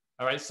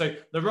 All right, so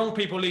the wrong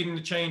people leading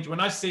the change. When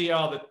I see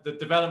the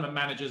development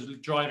managers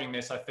driving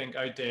this, I think,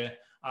 oh dear,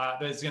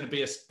 there's going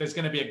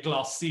to be a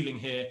glass ceiling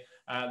here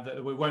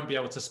that we won't be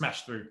able to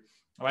smash through.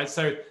 All right,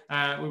 so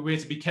we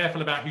have to be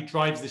careful about who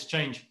drives this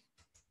change.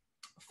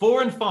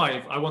 4 and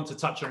 5, I want to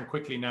touch on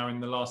quickly now in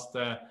the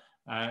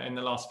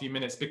last few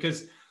minutes,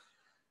 because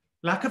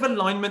lack of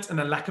alignment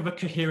and a lack of a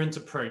coherent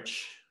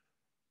approach.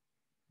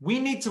 We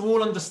need to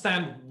all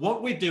understand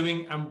what we're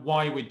doing and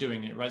why we're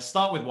doing it, right?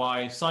 Start with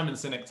why. Simon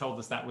Sinek told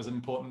us that was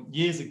important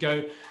years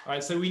ago,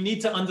 right? So we need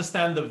to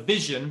understand the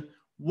vision.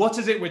 What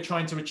is it we're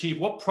trying to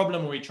achieve? What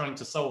problem are we trying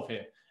to solve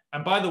here?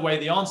 And by the way,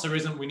 the answer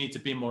isn't we need to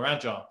be more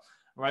agile,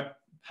 right?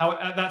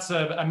 That's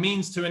a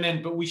means to an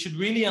end, but we should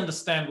really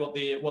understand what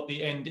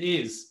the end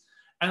is.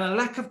 And a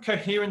lack of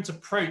coherent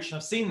approach, and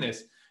I've seen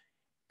this,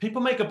 people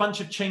make a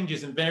bunch of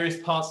changes in various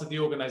parts of the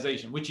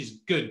organization, which is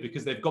good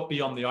because they've got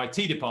beyond the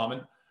IT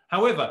department.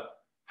 However,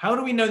 how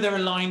do we know they're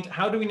aligned?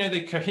 How do we know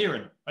they're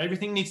coherent?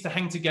 Everything needs to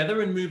hang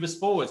together and move us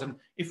forward. And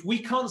if we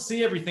can't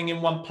see everything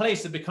in one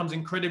place, it becomes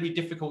incredibly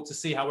difficult to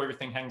see how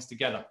everything hangs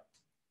together.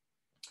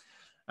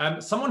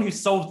 Someone who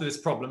solved this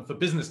problem for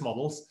business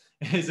models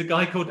is a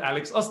guy called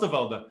Alex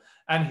Osterwalder.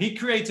 And he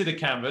created a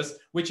canvas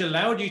which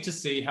allowed you to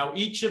see how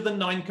each of the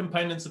 9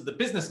 components of the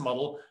business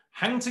model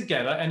hang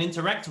together and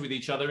interact with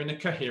each other in a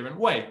coherent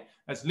way.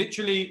 That's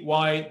literally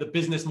why the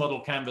business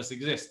model canvas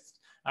exists.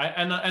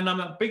 And I'm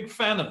a big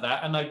fan of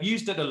that, and I've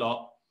used it a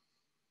lot.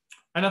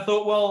 And I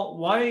thought, well,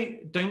 why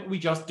don't we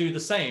just do the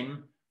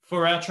same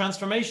for our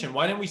transformation?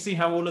 Why don't we see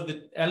how all of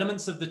the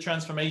elements of the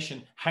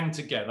transformation hang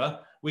together?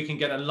 We can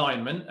get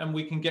alignment and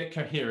we can get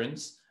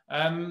coherence.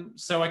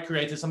 So I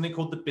created something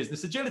called the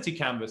Business Agility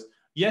Canvas.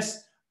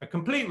 Yes, a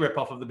complete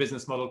rip-off of the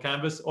business model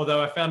canvas,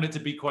 although I found it to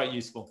be quite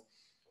useful.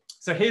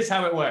 So here's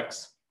how it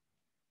works.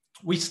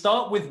 We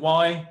start with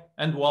why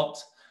and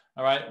what.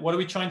 All right, what are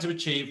we trying to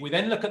achieve? We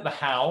then look at the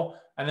how,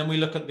 and then we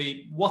look at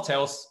the what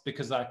else,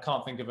 because I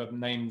can't think of a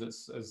name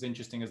that's as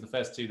interesting as the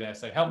first 2 there.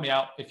 So help me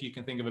out if you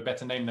can think of a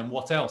better name than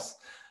what else.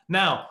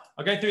 Now,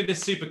 I'll go through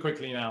this super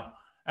quickly now.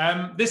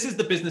 This is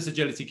the Business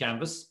Agility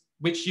Canvas,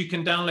 which you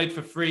can download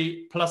for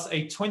free, plus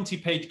a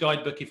 20-page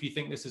guidebook if you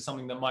think this is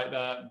something that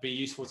might be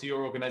useful to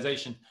your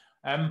organization.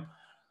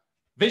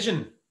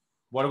 Vision.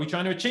 What are we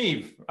trying to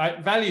achieve?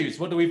 Right? Values.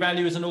 What do we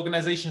value as an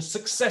organization?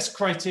 Success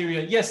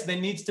criteria. Yes, there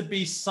needs to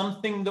be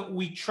something that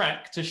we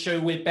track to show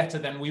we're better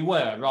than we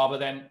were, rather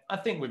than, I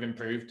think we've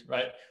improved,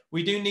 right?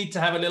 We do need to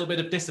have a little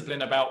bit of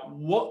discipline about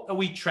what are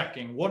we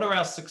tracking? What are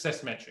our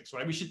success metrics,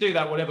 right? We should do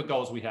that, whatever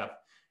goals we have.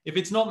 If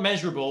it's not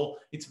measurable,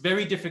 it's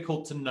very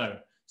difficult to know.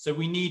 So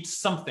we need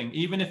something,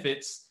 even if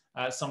it's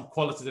some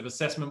qualitative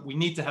assessment, we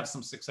need to have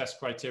some success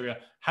criteria.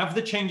 Have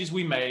the changes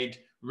we made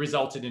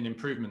resulted in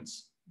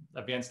improvements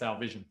against our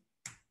vision?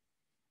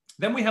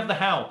 Then we have the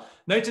how.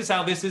 Notice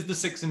how this is the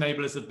 6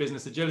 enablers of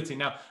business agility.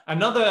 Now,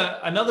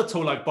 another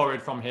tool I've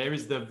borrowed from here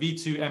is the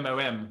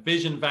V2MOM,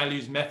 vision,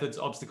 values, methods,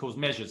 obstacles,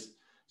 measures.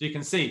 So you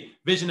can see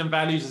vision and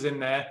values is in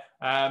there,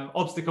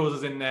 obstacles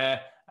is in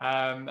there,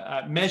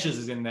 measures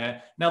is in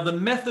there. Now, the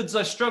methods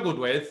I struggled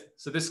with,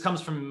 so this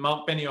comes from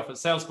Mark Benioff at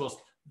Salesforce,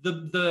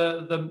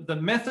 the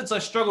methods I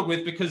struggled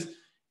with, because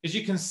as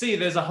you can see,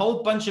 there's a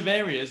whole bunch of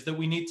areas that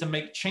we need to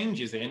make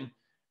changes in.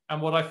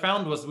 And what I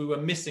found was we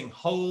were missing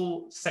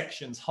whole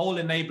sections, whole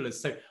enablers.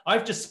 So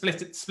I've just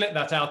split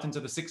that out into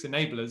the 6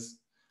 enablers.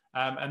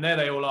 And there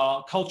they all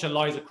are. Culture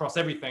lies across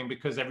everything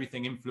because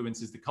everything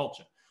influences the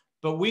culture.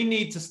 But we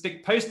need to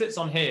stick Post-its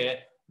on here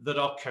that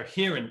are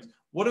coherent.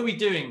 What are we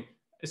doing?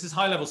 This is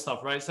high-level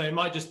stuff, right? So it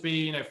might just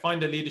be,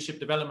 find a leadership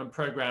development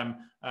program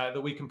that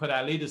we can put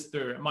our leaders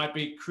through. It might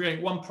be create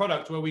one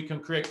product where we can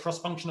create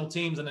cross-functional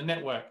teams and a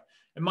network.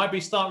 It might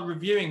be start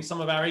reviewing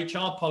some of our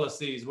HR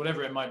policies,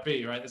 whatever it might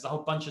be, right? There's a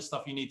whole bunch of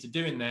stuff you need to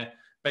do in there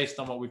based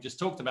on what we've just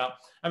talked about.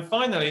 And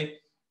finally,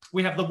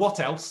 we have the what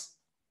else,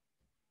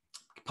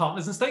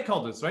 partners and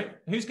stakeholders, right?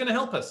 Who's going to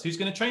help us? Who's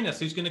going to train us?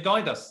 Who's going to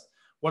guide us?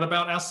 What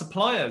about our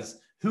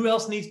suppliers? Who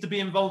else needs to be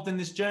involved in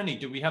this journey?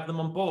 Do we have them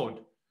on board?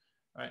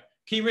 Right?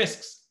 Key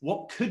risks.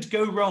 What could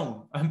go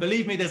wrong? And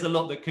believe me, there's a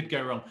lot that could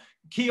go wrong.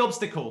 Key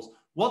obstacles.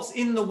 What's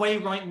in the way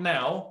right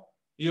now?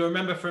 You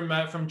remember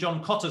from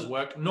John Cotter's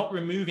work, not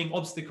removing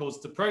obstacles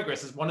to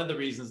progress is one of the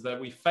reasons that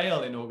we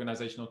fail in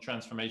organizational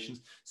transformations.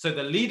 So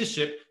the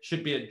leadership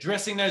should be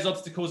addressing those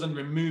obstacles and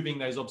removing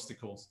those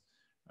obstacles.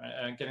 right?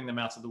 And getting them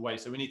out of the way.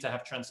 So we need to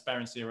have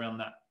transparency around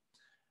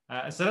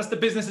that. So that's the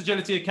business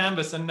agility of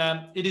Canvas, and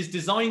it is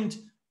designed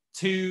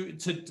to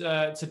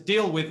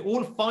deal with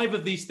all 5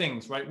 of these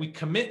things, right? We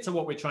commit to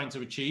what we're trying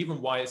to achieve and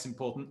why it's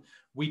important.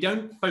 We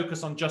don't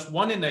focus on just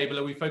one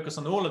enabler, we focus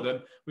on all of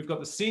them. We've got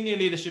the senior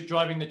leadership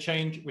driving the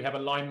change, we have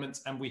alignment,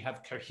 and we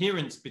have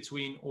coherence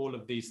between all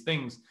of these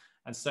things.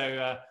 And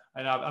so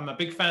and I'm a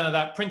big fan of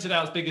that. Print it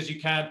out as big as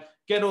you can,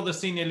 get all the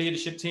senior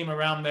leadership team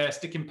around there,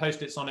 sticking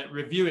post-its on it,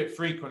 review it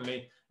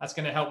frequently. That's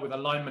going to help with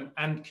alignment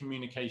and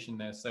communication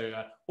there.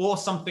 So, or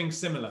something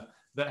similar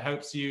that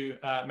helps you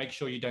make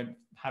sure you don't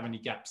have any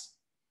gaps.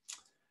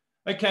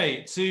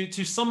 Okay,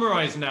 to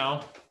summarize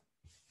now,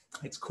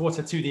 it's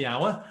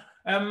 1:45.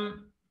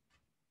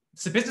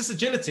 So business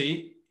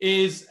agility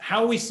is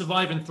how we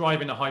survive and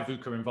thrive in a high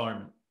VUCA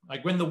environment.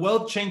 Like when the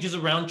world changes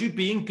around you,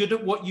 being good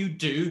at what you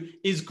do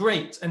is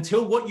great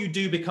until what you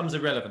do becomes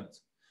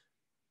irrelevant.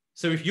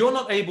 So if you're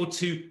not able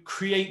to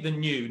create the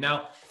new,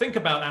 now think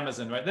about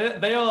Amazon, right?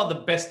 They are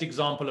the best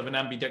example of an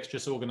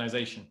ambidextrous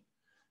organization.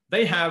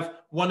 They have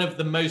one of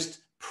the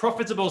most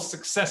profitable,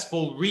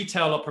 successful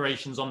retail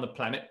operations on the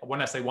planet.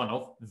 When I say one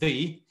of,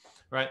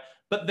 right?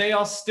 But they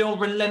are still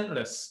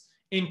relentless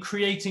in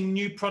creating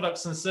new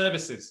products and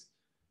services.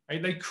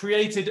 Right? They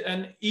created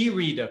an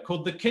e-reader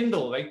called the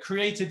Kindle. They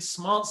created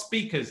smart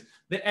speakers,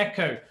 the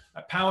Echo,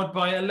 powered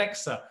by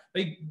Alexa.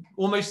 They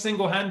almost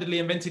single-handedly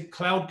invented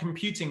cloud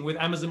computing with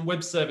Amazon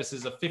Web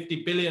Services, a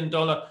 $50 billion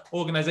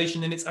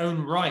organization in its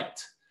own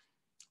right.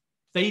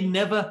 They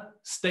never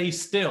stay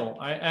still.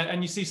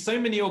 And you see so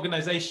many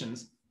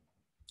organizations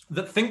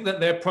that think that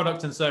their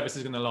product and service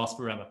is going to last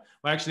forever.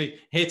 We're actually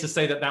here to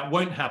say that that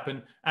won't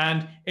happen.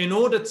 And in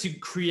order to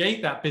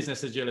create that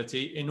business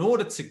agility, in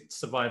order to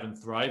survive and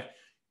thrive,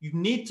 you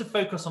need to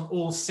focus on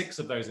all 6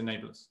 of those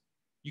enablers.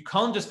 You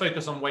can't just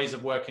focus on ways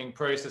of working,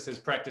 processes,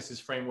 practices,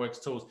 frameworks,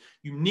 tools.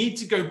 You need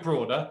to go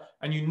broader,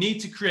 and you need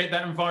to create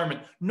that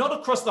environment, not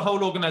across the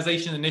whole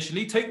organization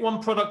initially. Take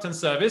one product and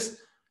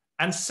service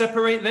and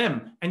separate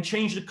them and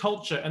change the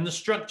culture and the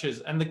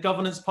structures and the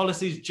governance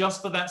policies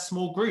just for that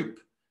small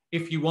group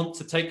if you want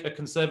to take a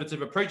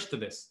conservative approach to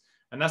this.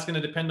 And that's going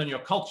to depend on your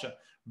culture,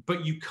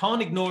 but you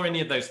can't ignore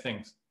any of those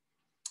things.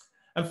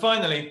 And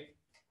finally,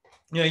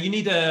 you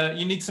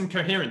need some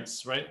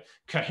coherence, right?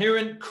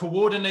 Coherent,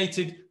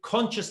 coordinated,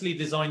 consciously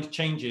designed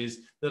changes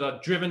that are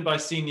driven by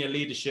senior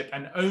leadership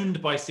and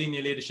owned by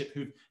senior leadership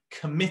who've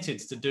committed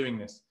to doing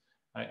this.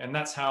 Right? And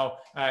that's how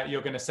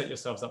you're going to set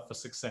yourselves up for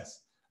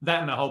success.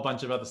 That and a whole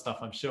bunch of other stuff,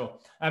 I'm sure.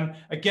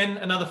 Again,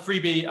 another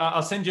freebie.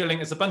 I'll send you a link.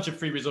 There's a bunch of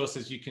free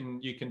resources you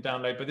can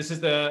download. But this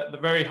is the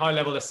very high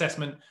level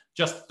assessment.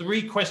 Just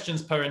 3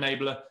 questions per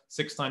enabler.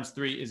 6 times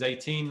 3 is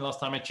 18. Last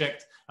time I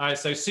checked.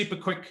 So super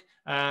quick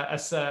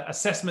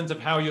assessment of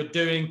how you're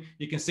doing.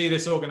 You can see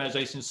this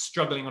organization is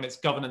struggling on its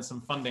governance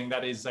and funding.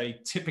 That is a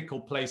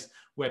typical place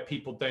where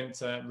people don't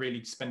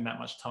really spend that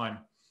much time.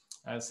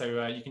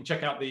 So you can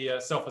check out the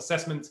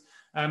self-assessment.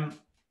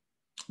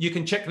 You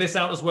can check this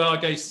out as well. I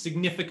go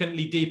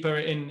significantly deeper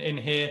in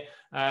here.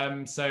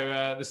 This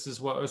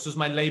was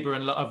my labor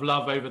of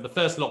love over the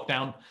first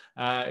lockdown.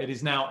 It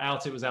is now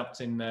out. It was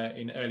out in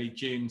early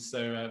June.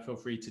 So feel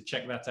free to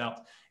check that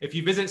out. If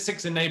you visit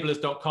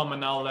 6enablers.com,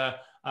 and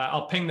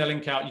I'll ping the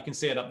link out. You can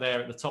see it up there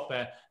at the top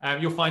there.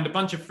 You'll find a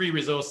bunch of free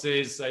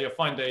resources. You'll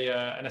find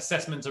an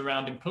assessment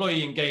around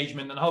employee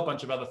engagement and a whole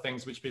bunch of other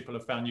things which people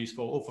have found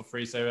useful, all for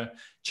free. So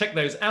check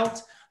those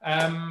out.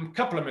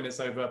 Couple of minutes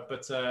over,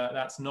 but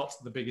that's not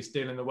the biggest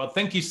deal in the world.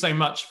 Thank you so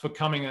much for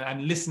coming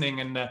and listening.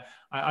 And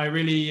I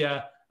really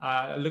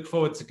look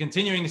forward to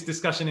continuing this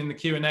discussion in the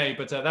Q&A,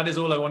 but that is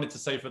all I wanted to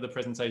say for the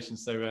presentation.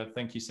 So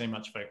thank you so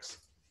much, folks.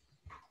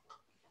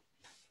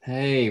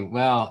 Hey,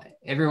 well,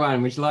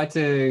 everyone, would you like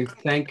to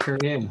thank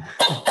Karim?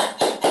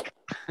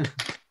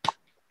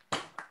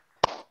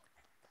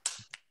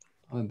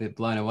 I'm a bit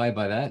blown away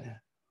by that.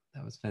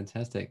 That was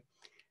fantastic.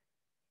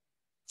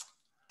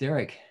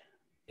 Derek.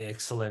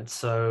 Excellent.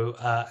 So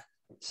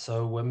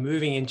we're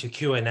moving into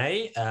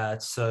Q&A.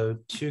 So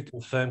to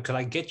confirm, could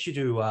I get you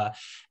to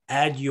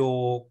add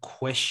your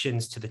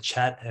questions to the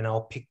chat, and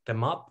I'll pick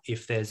them up.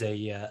 If there's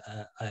I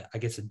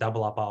guess a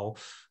double up, I'll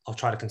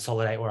try to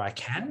consolidate where I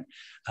can.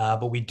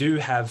 But we do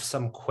have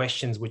some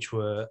questions which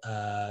were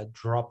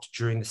dropped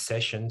during the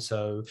session.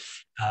 So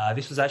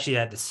this was actually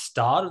at the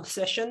start of the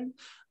session.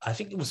 I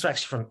think it was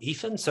actually from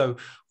Ethan. So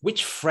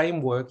which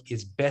framework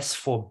is best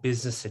for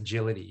business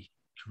agility,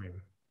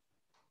 Karim?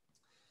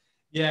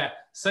 Yeah,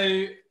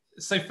 so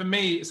for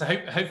me,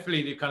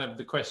 hopefully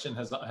the question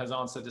has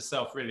answered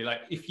itself really.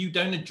 Like if you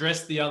don't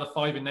address the other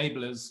 5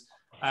 enablers,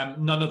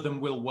 none of them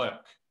will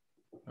work.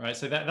 All right,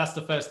 so that's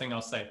the first thing I'll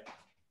say.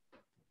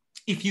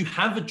 If you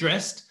have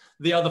addressed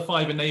the other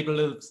 5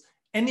 enablers,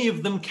 any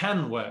of them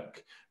can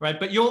work, right?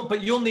 But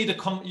you'll need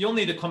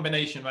a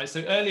combination, right?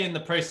 So early in the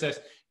process,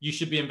 you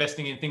should be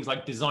investing in things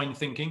like design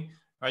thinking,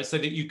 right? So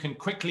that you can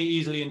quickly,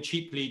 easily, and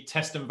cheaply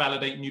test and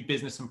validate new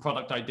business and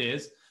product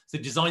ideas. So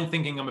design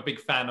thinking, I'm a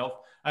big fan of.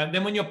 And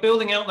then when you're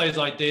building out those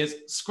ideas,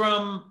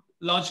 Scrum,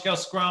 large scale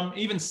Scrum,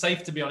 even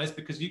safe, to be honest,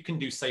 because you can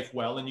do safe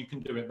well and you can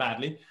do it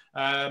badly.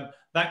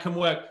 That can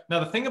work. Now,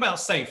 the thing about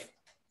safe,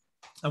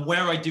 and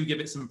where I do give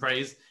it some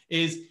praise,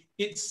 is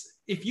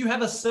if you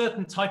have a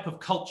certain type of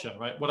culture,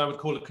 right, what I would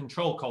call a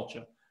control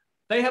culture,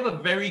 they have a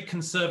very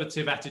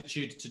conservative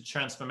attitude to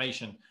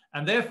transformation.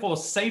 And therefore,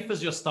 safe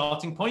as your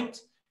starting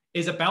point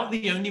is about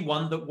the only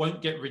one that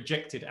won't get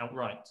rejected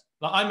outright.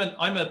 Like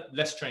I'm a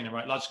less trainer,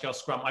 right? Large scale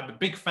Scrum. I'm a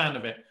big fan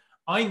of it.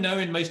 I know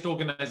in most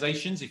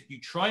organizations, if you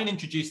try and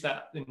introduce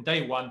that in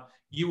day one,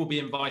 you will be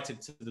invited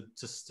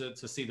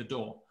to see the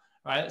door,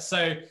 right?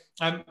 So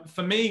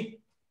for me,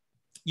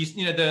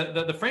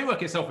 the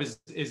framework itself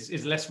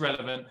is less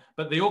relevant,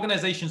 but the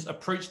organization's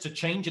approach to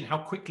change and how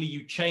quickly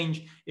you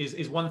change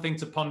is one thing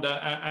to ponder.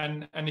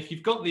 And if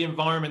you've got the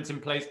environment in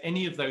place,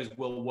 any of those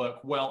will work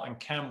well and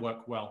can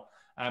work well.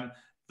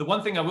 The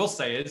one thing I will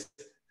say is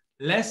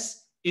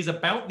less is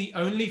about the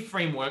only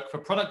framework for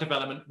product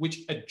development which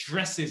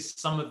addresses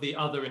some of the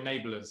other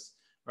enablers,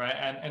 right?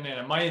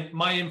 And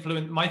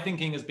my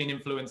thinking has been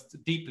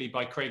influenced deeply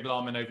by Craig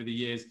Larman over the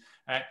years.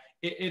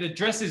 It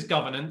addresses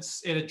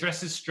governance, it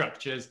addresses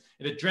structures,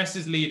 it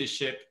addresses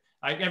leadership.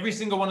 Every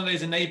single one of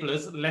those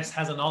enablers, less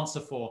has an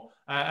answer for.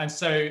 And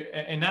so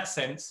in that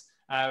sense,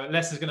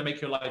 less is going to make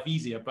your life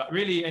easier. But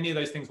really, any of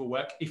those things will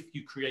work if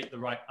you create the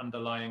right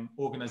underlying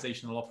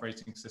organizational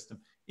operating system,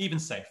 even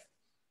safe.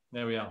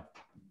 There we are.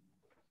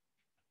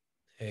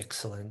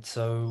 Excellent.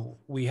 So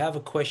we have a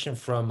question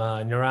from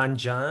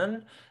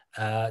Niranjan.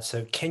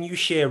 So can you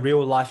share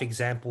real life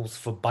examples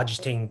for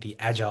budgeting the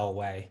Agile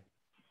way?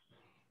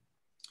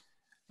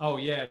 Oh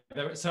yeah.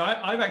 So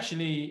I've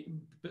actually,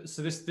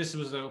 so this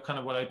was kind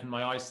of what opened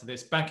my eyes to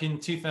this. Back in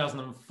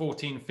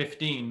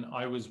 2014-15,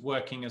 I was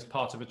working as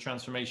part of a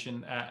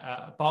transformation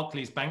at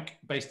Barclays Bank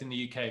based in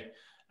the UK.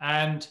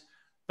 And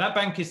that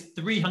bank is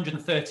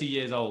 330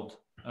 years old.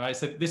 All right.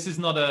 So this is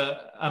not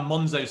a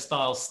Monzo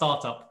style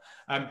startup.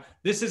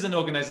 This is an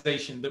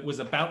organization that was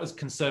about as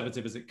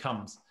conservative as it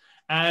comes.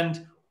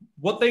 And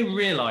what they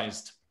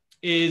realized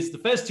is the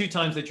first 2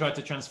 times they tried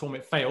to transform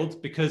it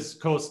failed because,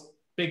 of course,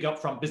 big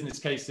upfront business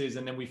cases.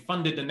 And then we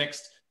funded the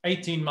next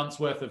 18 months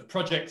worth of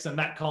projects and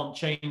that can't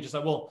change. It's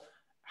like, well,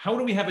 how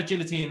do we have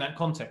agility in that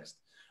context?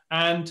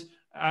 And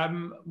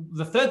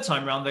the 3rd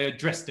time around, they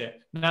addressed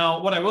it.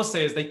 Now, what I will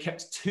say is they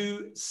kept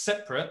 2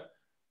 separate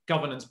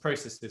governance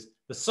processes: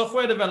 the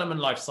software development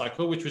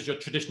lifecycle, which was your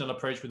traditional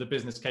approach with a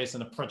business case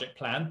and a project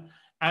plan,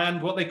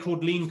 and what they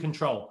called lean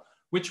control,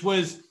 which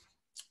was,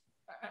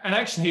 and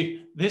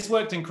actually this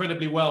worked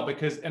incredibly well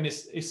because, and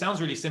it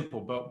sounds really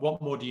simple, but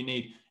what more do you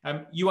need?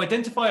 You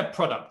identify a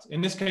product. In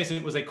this case,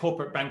 it was a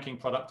corporate banking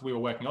product we were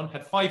working on,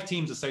 had 5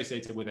 teams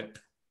associated with it.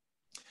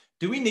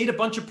 Do we need a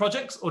bunch of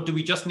projects, or do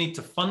we just need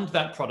to fund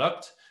that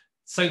product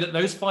so that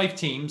those 5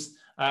 teams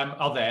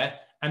are there,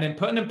 and then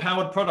put an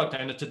empowered product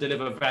owner to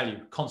deliver value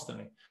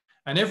constantly?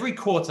 And every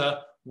quarter,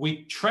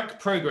 we track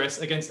progress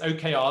against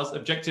OKRs,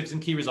 objectives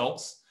and key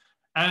results,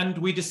 and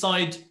we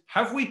decide,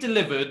 have we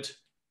delivered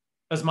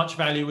as much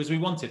value as we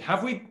wanted?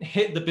 Have we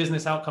hit the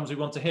business outcomes we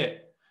want to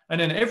hit? And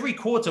then every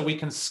quarter, we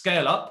can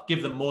scale up,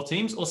 give them more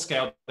teams, or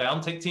scale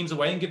down, take teams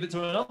away and give it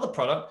to another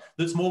product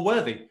that's more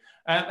worthy.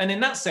 And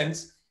in that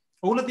sense,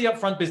 all of the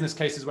upfront business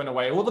cases went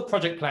away, all the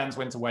project plans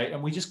went away,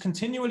 and we just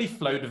continually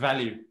flowed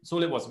value. That's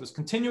all it was. It was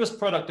continuous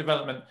product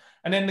development.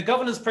 And then the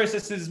governance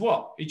process is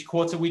what? Each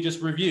quarter we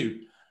just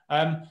review.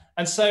 And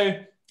so,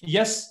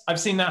 yes, I've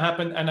seen that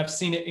happen, and I've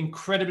seen it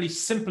incredibly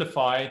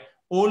simplify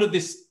all of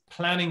this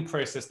planning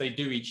process they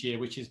do each year,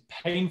 which is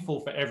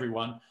painful for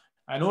everyone.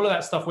 And all of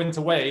that stuff went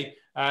away.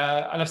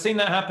 And I've seen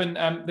that happen.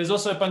 There's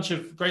also a bunch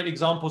of great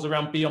examples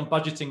around beyond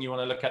budgeting. You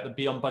want to look at the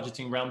beyond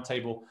budgeting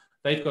roundtable.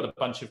 They've got a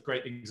bunch of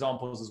great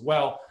examples as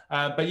well.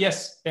 But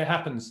yes, it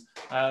happens.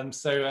 And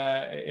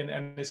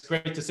it's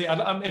great to see.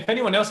 If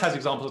anyone else has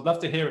examples, I'd love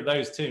to hear of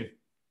those too.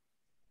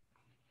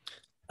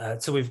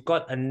 So we've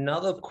got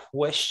another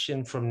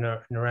question from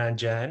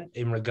Niranjan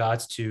in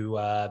regards to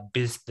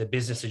the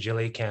business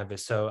agility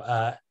canvas. So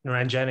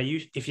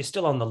Niranjan, if you're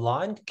still on the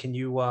line, can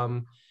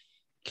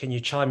you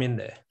chime in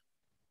there?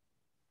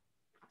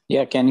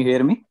 Yeah, can you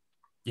hear me?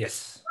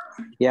 Yes.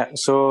 Yeah,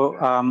 so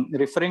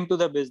referring to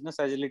the business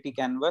agility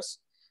canvas,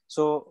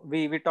 so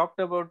we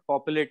talked about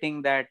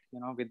populating that,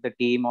 with the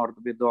team or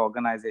with the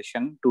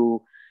organization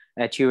to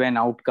achieve an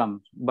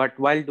outcome. But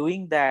while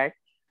doing that,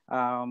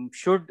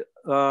 should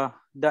the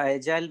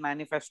Agile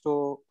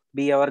manifesto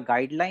be our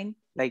guideline?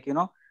 Like,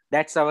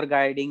 that's our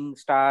guiding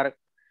star,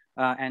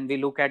 and we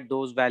look at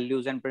those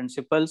values and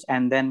principles,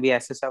 and then we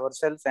assess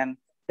ourselves, and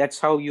that's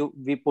how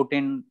we put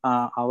in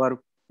our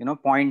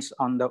points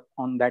on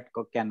that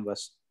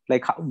canvas.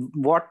 Like,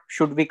 what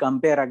should we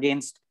compare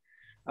against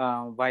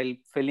while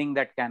filling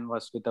that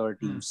canvas with our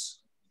teams?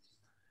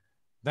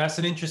 That's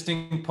an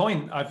interesting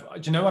point.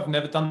 I've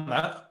never done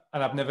that,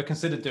 and I've never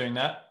considered doing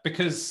that,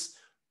 because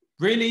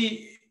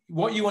really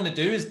what you want to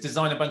do is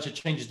design a bunch of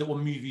changes that will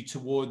move you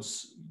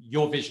towards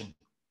your vision.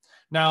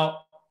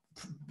 Now,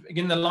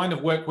 in the line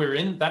of work we're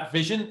in, that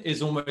vision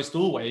is almost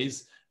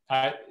always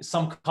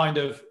some kind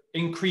of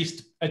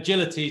increased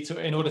agility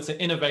in order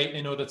to innovate,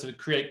 in order to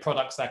create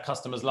products that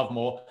customers love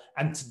more.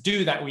 And to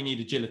do that, we need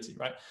agility,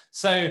 right?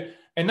 So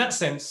in that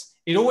sense,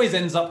 it always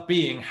ends up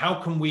being, how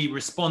can we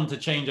respond to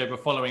change over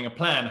following a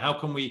plan? How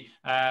can we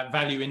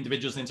value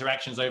individuals'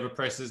 interactions over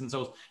processes and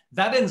so on?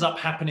 That ends up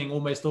happening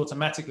almost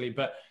automatically.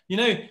 But, you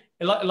know,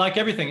 like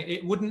everything,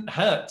 it wouldn't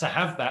hurt to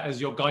have that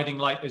as your guiding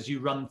light as you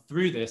run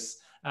through this.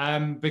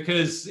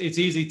 Because it's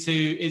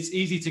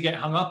easy to get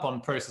hung up on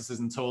processes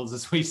and tools,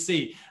 as we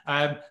see.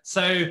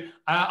 So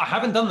I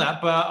haven't done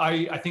that, but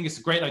I think it's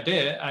a great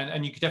idea,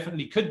 and you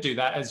definitely could do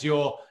that as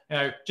you're, you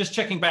know, just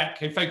checking back.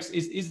 Hey, folks,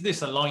 is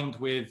this aligned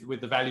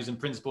with the values and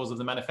principles of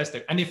the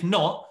manifesto? And if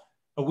not,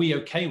 are we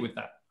okay with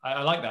that?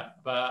 I like that,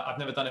 but I've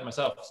never done it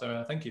myself.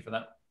 So thank you for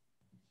that.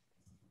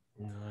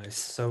 Nice.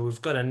 So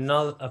we've got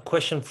a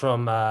question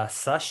from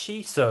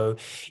Sashi. So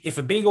if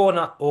a big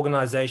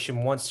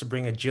organization wants to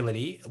bring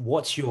agility,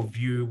 what's your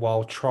view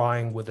while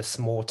trying with a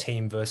small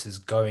team versus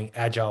going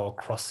agile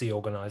across the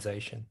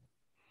organization?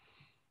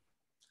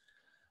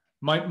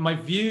 My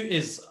view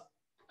is,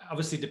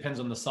 obviously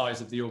depends on the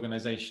size of the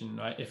organization,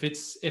 right? If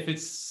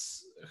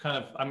it's kind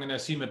of, I'm going to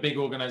assume a big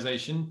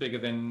organization, bigger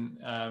than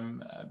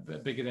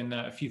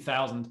a few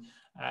thousand,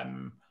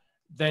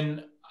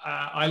 then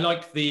I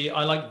like the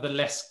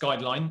less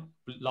guideline,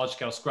 large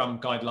scale Scrum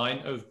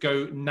guideline of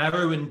go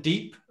narrow and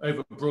deep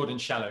over broad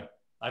and shallow.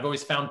 I've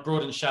always found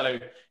broad and shallow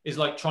is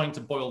like trying to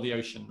boil the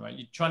ocean, right?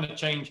 You're trying to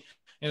change,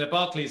 you know, the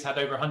Barclays had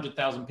over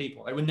 100,000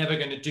 people. They were never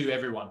going to do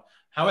everyone.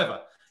 However,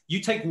 you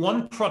take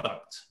one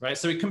product, right?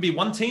 So it can be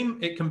one team,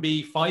 it can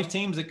be 5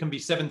 teams, it can be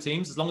 7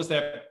 teams, as long as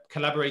they're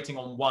collaborating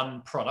on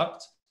one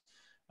product.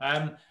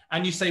 And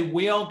you say,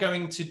 we are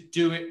going to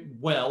do it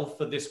well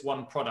for this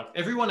one product.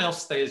 Everyone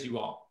else stay as you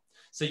are.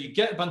 So you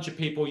get a bunch of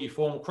people, you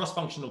form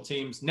cross-functional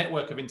teams,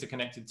 network of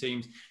interconnected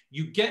teams.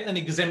 You get an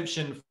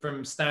exemption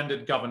from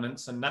standard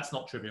governance, and that's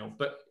not trivial.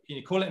 But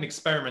you call it an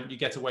experiment, you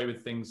get away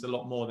with things a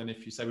lot more than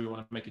if you say we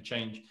want to make a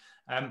change.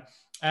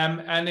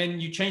 And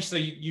then you change, so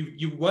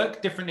you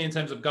work differently in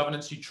terms of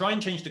governance. You try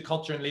and change the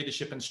culture and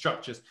leadership and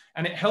structures.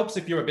 And it helps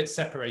if you're a bit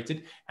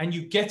separated, and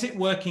you get it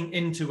working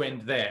end to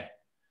end there.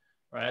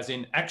 Right, as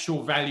in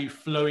actual value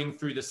flowing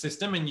through the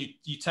system, and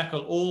you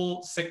tackle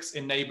all 6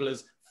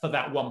 enablers for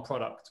that one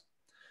product.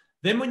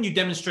 Then when you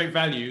demonstrate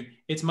value,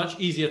 it's much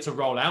easier to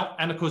roll out.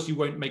 And of course, you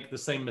won't make the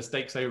same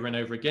mistakes over and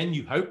over again.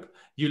 You hope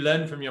you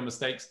learn from your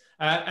mistakes.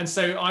 And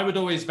so I would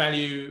always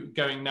value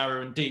going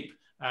narrow and deep,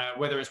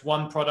 whether it's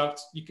one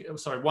product,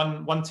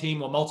 one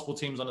team or multiple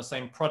teams on the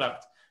same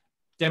product,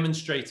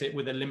 demonstrate it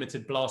with a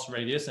limited blast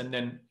radius and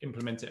then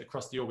implement it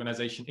across the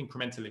organization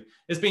incrementally.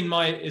 It's been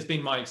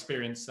my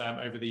experience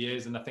over the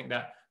years. And I think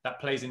that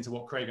plays into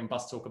what Craig and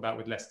Bus talk about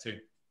with less too.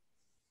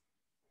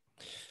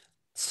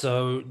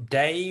 So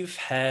Dave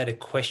had a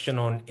question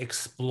on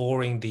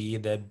exploring the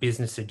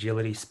business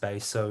agility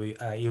space. So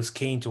he was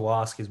keen to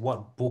ask is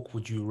what book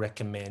would you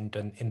recommend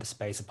in the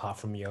space apart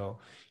from your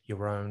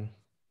own?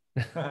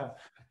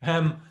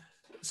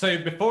 So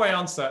before I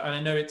answer, and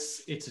I know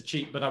it's a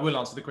cheat, but I will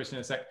answer the question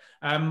in a sec.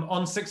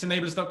 On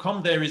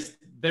 6enablers.com, there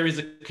is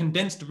a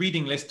condensed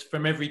reading list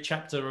from every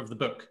chapter of the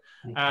book.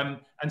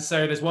 And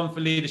so there's one for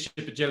leadership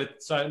agility,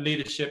 so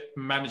leadership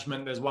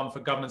management, there's one for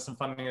governance and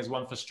funding, there's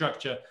one for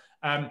structure.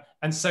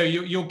 And so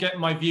you'll get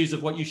my views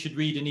of what you should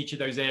read in each of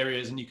those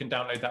areas, and you can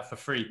download that for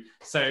free.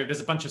 So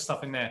there's a bunch of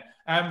stuff in there.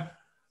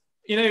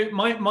 You know,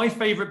 my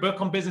favorite book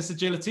on business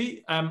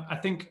agility, I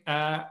think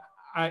I'm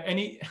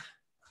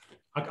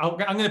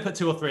going to put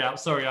 2 or 3 out.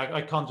 Sorry,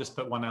 I can't just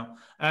put one out.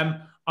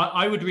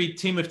 I would read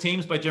Team of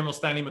Teams by General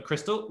Stanley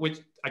McChrystal, which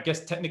I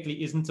guess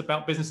technically isn't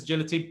about business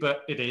agility,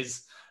 but it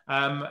is.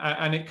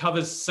 And it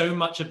covers so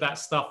much of that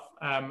stuff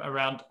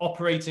around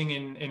operating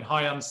in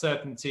high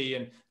uncertainty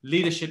and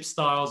leadership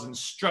styles and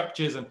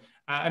structures.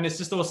 And it's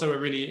just also a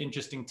really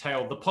interesting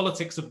tale. The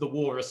politics of the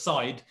war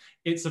aside,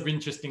 it's an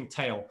interesting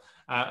tale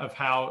of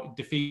how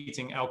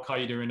defeating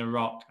Al-Qaeda in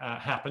Iraq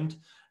happened.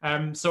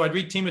 So I'd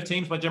read Team of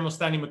Teams by General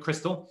Stanley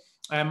McChrystal.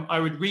 I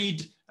would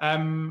read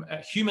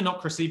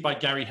Humanocracy by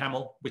Gary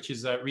Hamel, which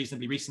is a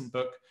reasonably recent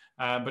book,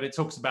 but it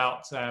talks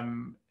about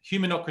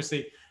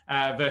humanocracy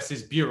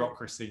versus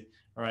bureaucracy.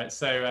 All right,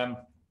 so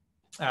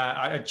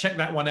I checked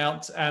that one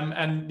out.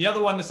 And the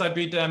other one is I'd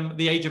read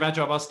The Age of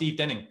Agile by Steve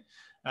Denning,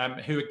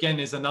 who again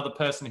is another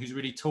person who's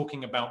really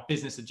talking about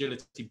business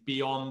agility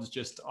beyond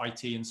just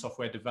IT and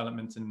software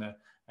development. And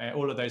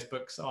all of those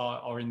books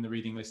are in the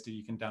reading list that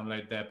you can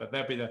download there. But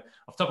they'll be off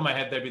the top of my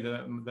head, they'll be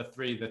the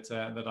 3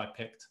 that I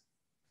picked.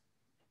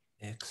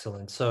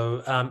 Excellent.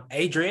 So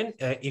Adrian,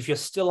 if you're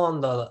still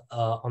on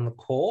the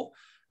call,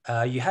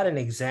 you had an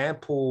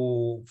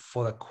example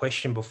for the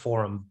question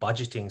before on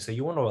budgeting. So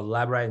you want to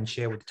elaborate and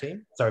share with the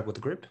team? Sorry, with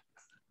the group?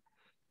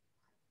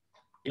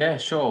 Yeah,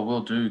 sure,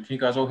 will do. Can you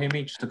guys all hear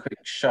me? Just a quick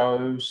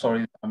show.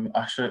 Sorry,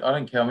 I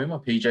don't care. I'm in my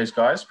PJs,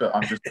 guys, but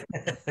I'm just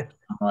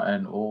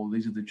and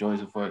these are the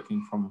joys of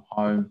working from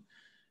home.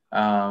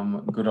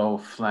 Good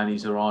old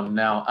flannies are on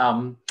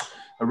now.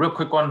 a real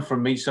quick one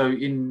from me. So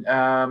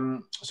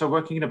so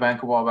working in a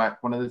bank a while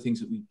back, one of the things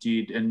that we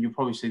did, and you'll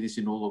probably see this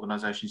in all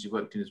organizations you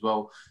worked in as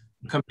well,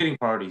 competing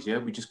priorities. Yeah,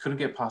 we just couldn't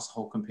get past the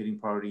whole competing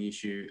priority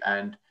issue.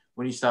 And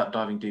when you start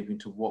diving deep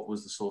into what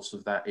was the source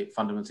of that, it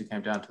fundamentally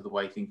came down to the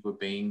way things were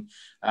being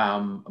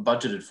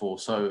budgeted for.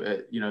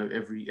 So, you know,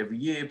 every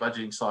year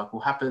budgeting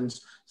cycle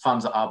happens,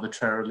 funds are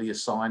arbitrarily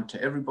assigned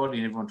to everybody,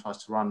 and everyone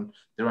tries to run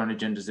their own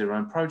agendas, their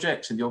own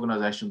projects, and the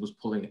organization was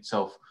pulling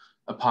itself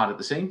apart at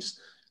the seams.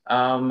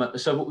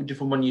 So what we did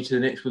from one year to the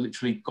next, we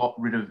literally got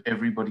rid of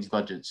everybody's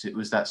budgets. It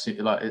was that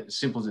like, as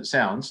simple as it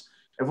sounds.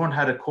 Everyone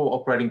had a core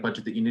operating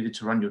budget that you needed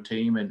to run your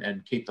team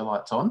and keep the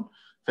lights on.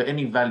 For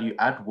any value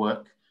add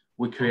work,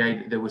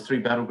 there were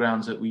 3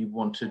 battlegrounds that we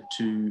wanted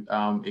to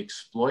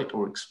exploit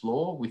or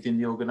explore within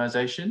the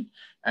organization,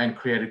 and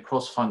created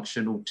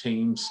cross-functional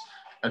teams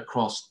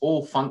across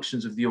all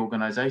functions of the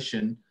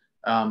organization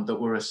that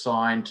were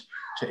assigned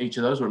to each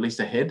of those, or at least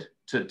a head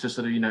to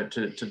sort of, you know,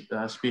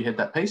 to spearhead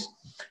that piece.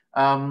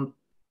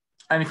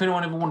 And if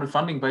anyone ever wanted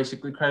funding,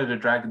 basically created a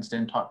Dragon's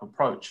Den type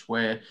approach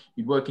where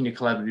you'd work in your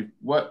collaborative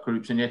work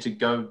groups and you had to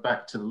go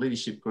back to the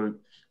leadership group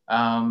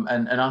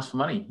and ask for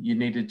money. You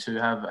needed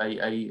to have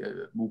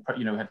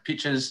had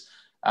pitches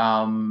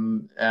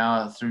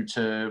through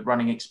to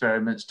running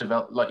experiments,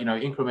 develop, like, you know,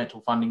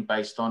 incremental funding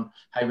based on,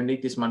 hey, we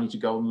need this money to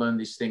go and learn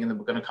this thing, and then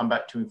we're going to come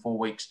back to you in 4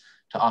 weeks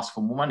to ask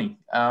for more money.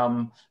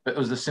 But it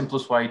was the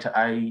simplest way to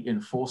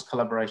enforce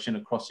collaboration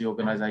across the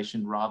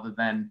organization rather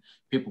than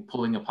people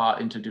pulling apart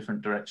into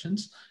different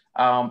directions.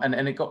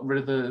 And it got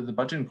rid of the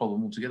budgeting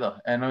problem altogether.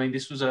 And I mean,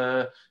 this was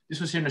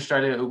here in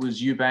Australia. It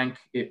was Ubank.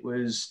 It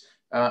was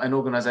an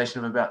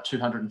organization of about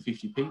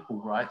 250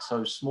 people, right?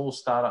 So small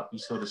startup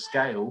sort of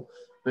scale,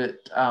 but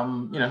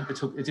you know,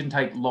 it didn't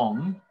take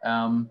long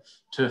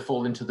to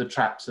fall into the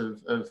traps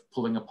of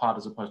pulling apart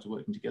as opposed to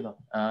working together.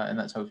 And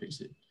that's how we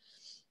fixed it.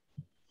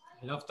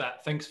 I love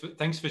that.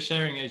 Thanks for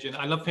sharing, Adrian.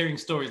 I love hearing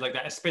stories like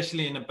that,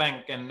 especially in a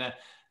bank. And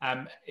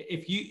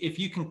if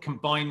you can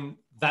combine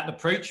that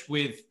approach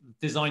with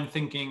design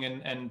thinking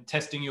and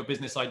testing your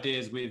business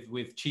ideas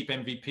with cheap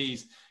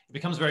MVPs, it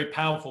becomes very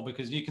powerful,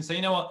 because you can say,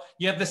 you know what,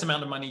 you have this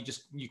amount of money,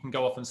 you can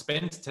go off and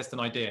spend to test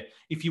an idea.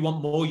 If you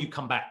want more, you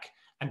come back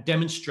and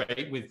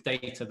demonstrate with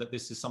data that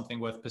this is something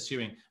worth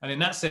pursuing. And in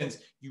that sense,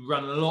 you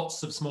run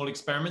lots of small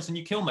experiments and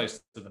you kill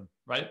most of them,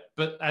 right?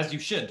 But as you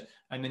should,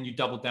 and then you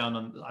double down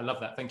on, I love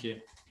that, thank you.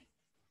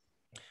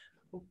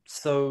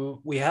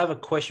 So we have a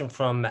question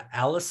from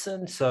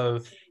Alison. So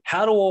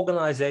how do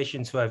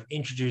organizations who have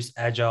introduced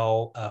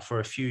Agile for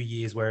a few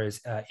years, whereas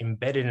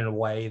embedded in a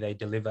way they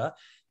deliver,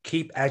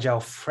 keep Agile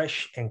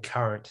fresh and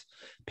current?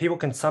 People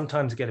can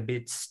sometimes get a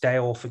bit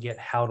stale or forget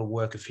how to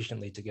work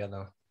efficiently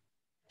together.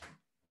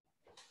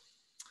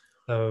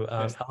 So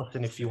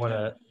Alison, if you want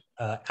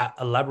to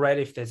elaborate,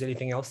 if there's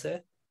anything else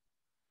there.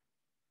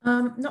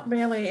 Not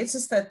really. It's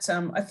just that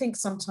I think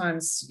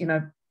sometimes, you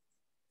know,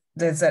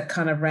 there's that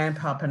kind of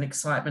ramp up and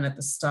excitement at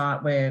the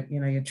start where, you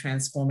know, you're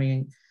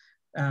transforming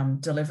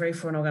delivery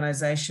for an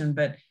organization.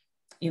 But,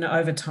 you know,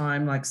 over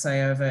time, like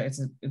say it's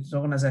an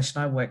organization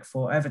I work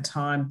for, over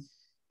time,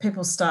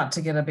 people start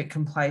to get a bit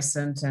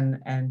complacent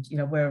and you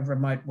know, we're a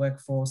remote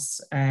workforce.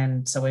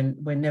 And so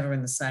we're never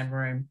in the same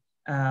room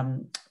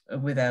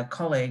with our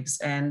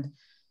colleagues. And,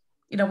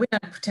 you know, we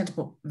don't tend to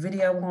put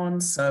video on,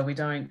 so we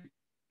don't,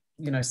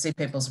 you know, see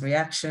people's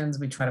reactions.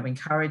 We try to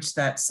encourage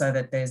that so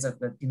that there's a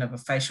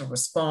facial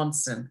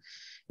response and,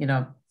 you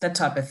know, that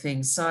type of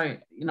thing. So,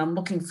 you know, I'm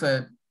looking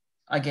for,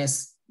 I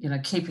guess, you know,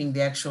 keeping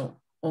the actual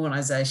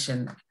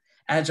organization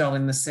agile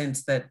in the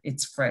sense that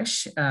it's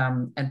fresh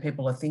and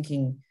people are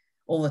thinking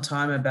all the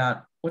time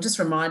about, or just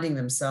reminding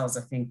themselves,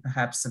 I think,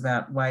 perhaps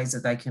about ways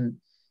that they can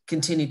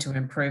continue to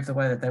improve the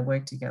way that they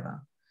work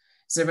together.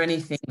 Is there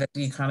anything that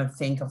you kind of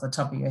think off the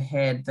top of your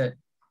head that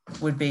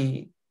could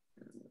be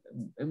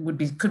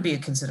a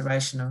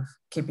consideration of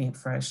keeping it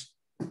fresh?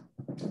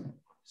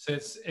 So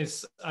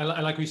I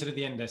like what you said at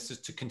the end, this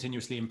just to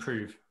continuously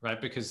improve, right?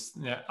 Because,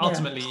 you know,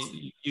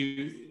 ultimately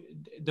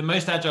the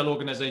most agile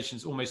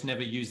organizations almost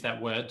never use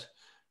that word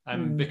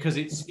because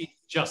it's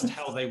just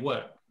how they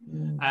work.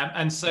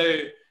 And so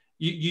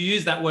you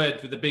use that word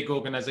with a big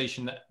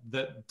organization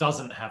that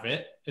doesn't have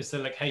it. It's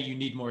like, hey, you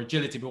need more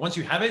agility. But once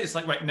you have it, it's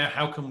like, right now,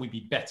 how can we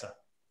be better?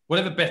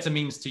 Whatever better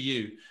means to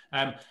you.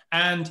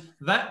 And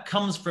that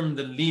comes from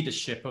the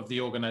leadership of the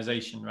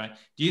organization, right?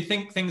 Do you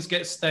think things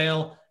get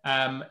stale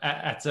in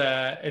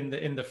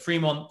the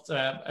Fremont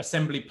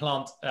assembly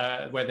plant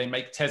where they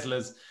make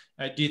Teslas?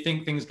 Do you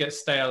think things get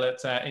stale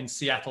in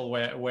Seattle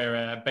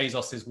where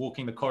Bezos is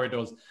walking the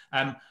corridors?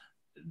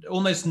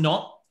 Almost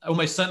not,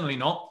 almost certainly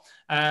not.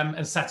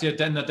 And Satya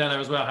Nadella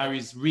as well, how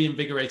he's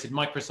reinvigorated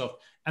Microsoft.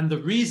 And the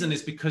reason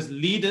is because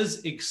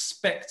leaders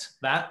expect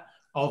that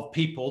of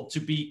people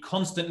to be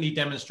constantly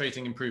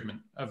demonstrating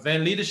improvement of their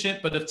leadership,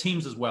 but of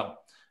teams as well.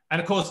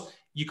 And of course,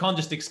 you can't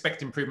just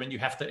expect improvement. You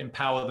have to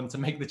empower them to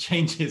make the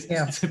changes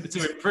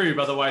to improve.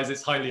 Otherwise,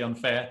 it's highly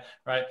unfair,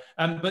 right?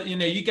 But, you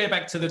know, you go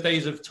back to the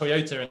days of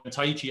Toyota and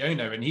Taiichi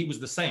Ohno, and he was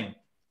the same.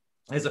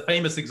 There's a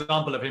famous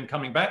example of him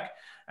coming back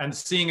and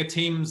seeing a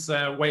team's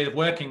way of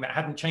working that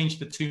hadn't changed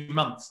for 2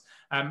 months.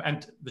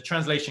 And the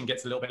translation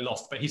gets a little bit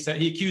lost, but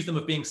he accused them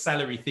of being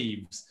salary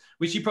thieves,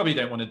 which you probably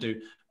don't want to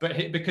do.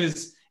 But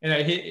because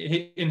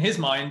in his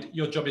mind,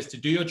 your job is to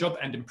do your job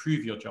and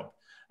improve your job.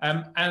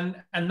 And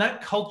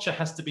that culture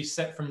has to be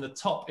set from the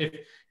top.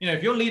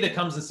 If your leader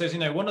comes and says,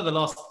 one of the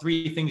last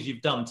 3 things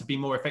you've done to be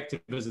more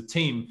effective as a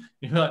team,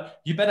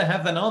 you better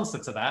have an answer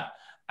to that.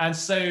 And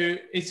so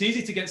it's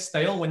easy to get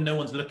stale when no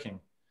one's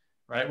looking,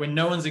 right? When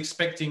no one's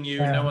expecting you,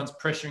 no one's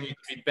pressuring you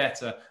to be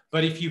better.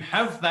 But if you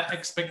have that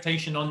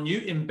expectation on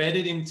you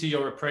embedded into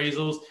your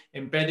appraisals,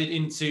 embedded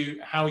into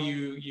how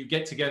you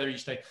get together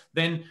each day,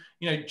 then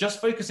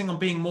just focusing on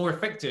being more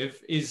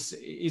effective is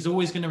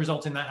always going to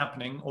result in that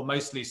happening, or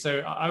mostly. So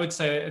I would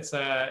say it's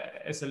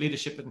a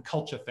leadership and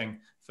culture thing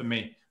for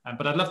me.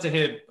 But I'd love to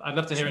hear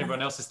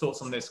everyone else's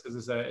thoughts on this,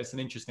 because it's an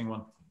interesting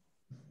one.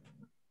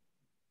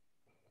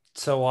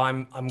 So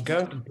I'm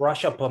going to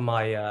brush up on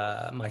my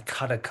my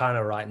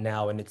katakana right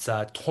now, and it's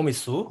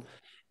Tomisu,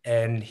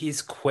 and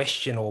his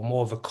question, or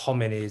more of a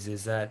comment,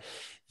 is that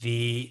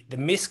the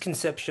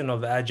misconception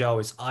of Agile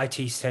is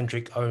IT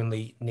centric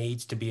only,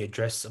 needs to be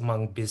addressed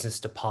among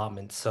business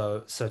departments.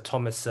 So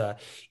Thomas,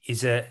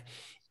 is there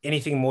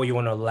anything more you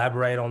want to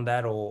elaborate on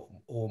that, or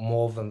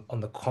more on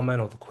the comment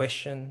or the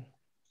question?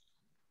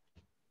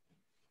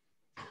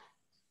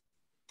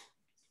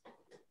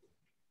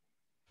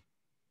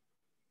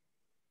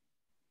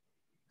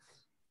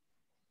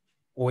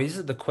 Or is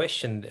it the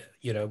question,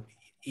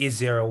 is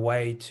there a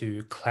way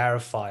to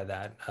clarify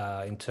that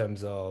in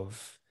terms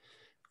of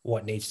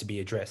what needs to be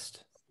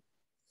addressed?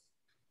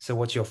 So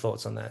what's your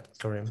thoughts on that,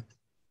 Karim?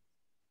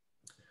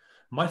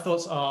 My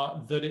thoughts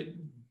are that it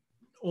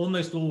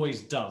almost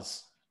always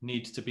does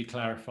need to be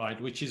clarified,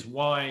 which is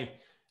why,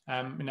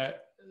 and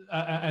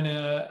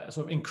a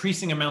sort of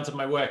increasing amount of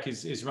my work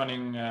is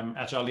running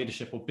Agile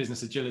leadership or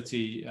business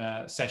agility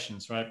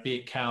sessions, right? Be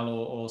it CAL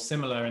or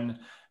similar. And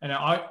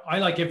I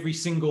like every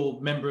single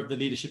member of the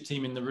leadership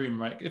team in the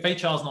room, right? If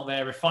HR is not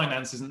there, if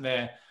finance isn't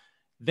there,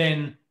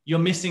 then you're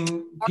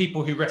missing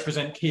people who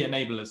represent key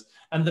enablers.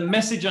 And the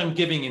message I'm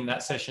giving in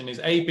that session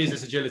is A,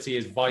 business agility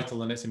is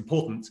vital and it's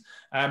important.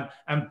 And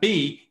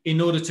B,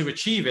 in order to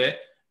achieve it,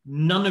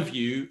 none of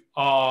you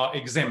are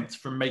exempt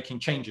from making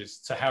changes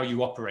to how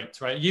you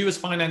operate, right? You as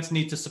finance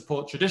need to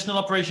support traditional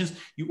operations.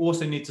 You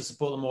also need to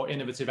support the more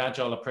innovative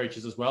agile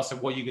approaches as well. So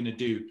what are you going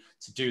to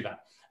do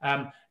that?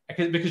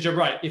 Because you're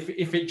right,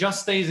 if it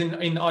just stays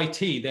in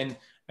IT, then,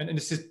 and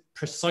this is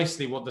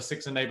precisely what the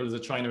 6 enablers are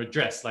trying to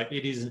address, like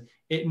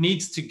it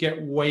needs to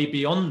get way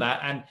beyond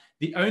that. And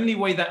the only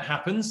way that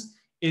happens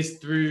is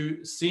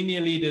through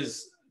senior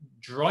leaders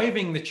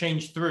driving the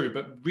change through,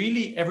 but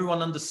really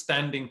everyone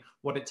understanding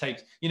what it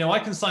takes. I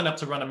can sign up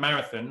to run a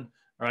marathon,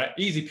 right?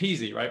 Easy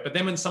peasy, right? But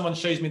then when someone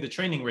shows me the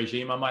training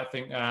regime, I might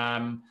think,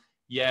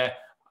 yeah,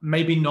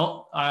 maybe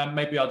not.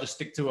 Maybe I'll just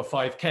stick to a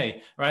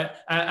 5K, right?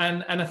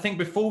 And I think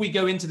before we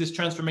go into this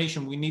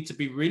transformation, we need to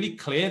be really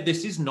clear.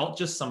 This is not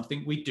just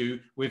something we do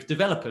with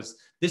developers.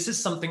 This is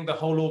something the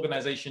whole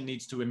organization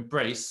needs to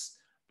embrace,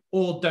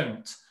 or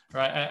don't,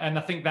 right? And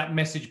I think that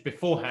message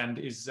beforehand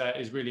is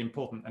really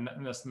important. And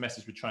that's the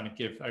message we're trying to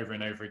give over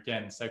and over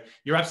again. So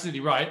you're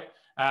absolutely right.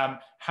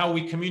 How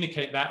we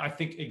communicate that, I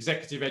think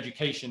executive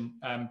education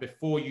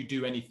before you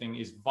do anything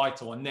is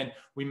vital. And then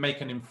we make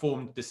an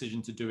informed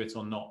decision to do it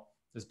or not.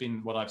 Has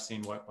been what I've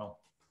seen work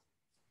well.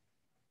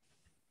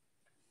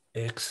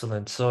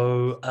 Excellent.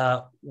 So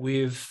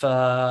we've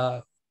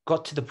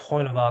got to the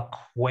point of our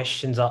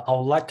questions. I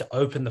would like to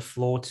open the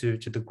floor to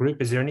the group.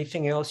 Is there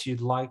anything else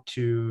you'd like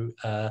to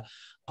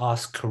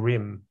ask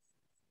Karim?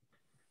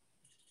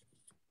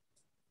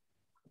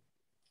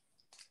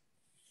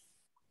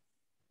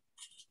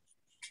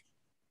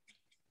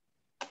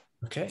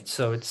 Okay,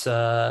 so it's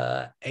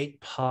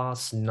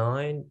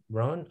 9:08.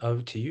 Ron,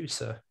 over to you,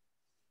 sir.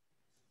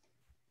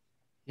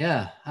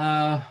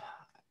 Yeah,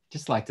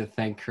 just like to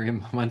thank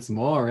Karim once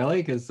more,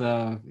 really, because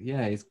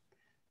yeah, he's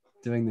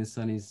doing this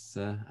on his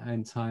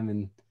own time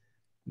in the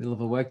middle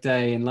of a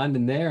workday in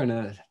London there on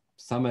a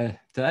summer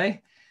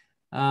day.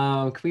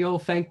 Can we all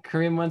thank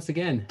Karim once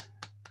again?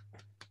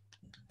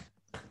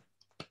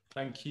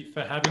 Thank you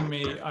for having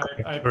me.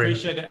 I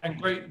appreciate it.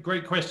 And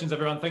great questions,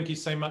 everyone. Thank you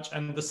so much.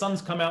 And the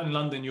sun's come out in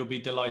London, you'll be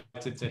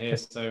delighted to hear.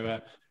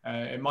 So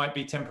it might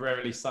be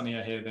temporarily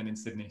sunnier here than in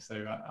Sydney.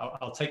 So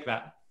I'll take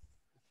that.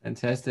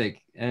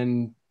 Fantastic.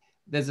 And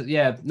there's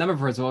a number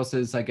of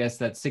resources. I guess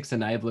that 6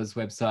 Enablers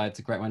website's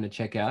a great one to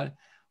check out.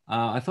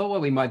 I thought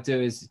what we might do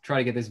is try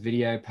to get this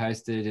video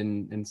posted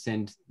and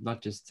send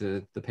not just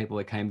to the people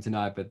that came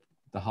tonight, but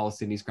the whole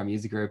Sydney Scrum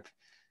user group,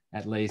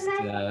 at least.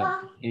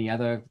 Any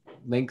other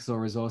links or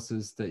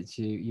resources that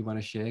you want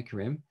to share,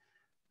 Karim?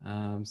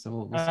 So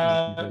we'll see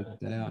if we can get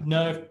that out.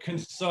 No, I've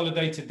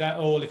consolidated that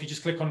all. If you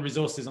just click on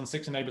resources on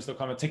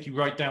 6enablers.com, it'll take you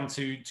right down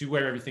to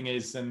where everything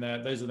is. And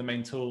those are the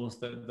main tools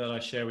that I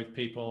share with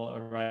people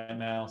right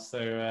now.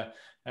 So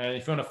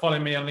if you want to follow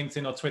me on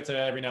LinkedIn or Twitter,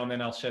 every now and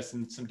then I'll share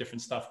some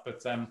different stuff.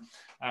 But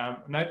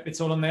no, it's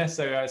all on there.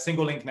 So a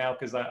single link now,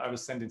 because I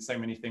was sending so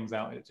many things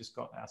out, it just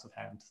got out of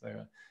hand.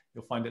 So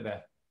you'll find it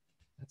there.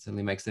 That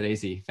certainly makes it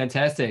easy.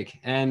 Fantastic.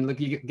 And look,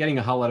 you're getting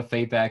a whole lot of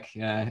feedback.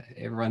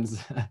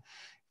 Everyone's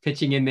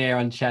pitching in there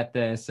on chat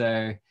there.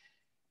 So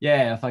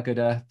yeah, if I could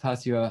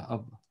pass you a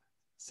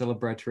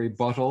celebratory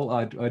bottle,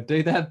 I'd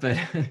do that, but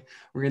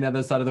we're in the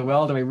other side of the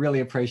world, and we really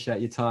appreciate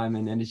your time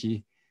and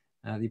energy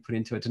that you put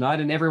into it tonight.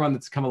 And everyone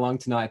that's come along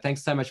tonight,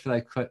 thanks so much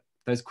for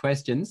those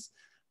questions.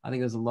 I think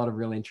there's a lot of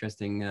really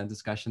interesting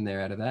discussion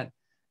there out of that.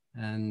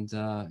 And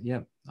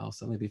yeah, I'll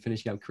certainly be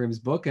finishing up Karim's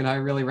book, and I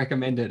really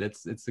recommend it.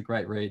 It's a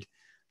great read.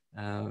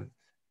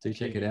 Do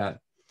check it out.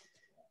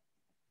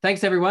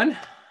 Thanks, everyone.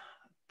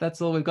 That's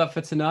all we've got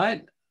for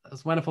tonight.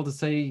 It's wonderful to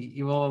see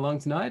you all along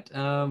tonight.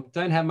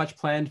 Don't have much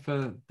planned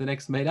for the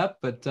next meetup,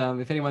 but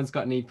if anyone's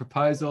got any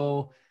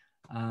proposal,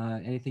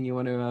 anything you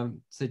want to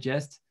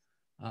suggest,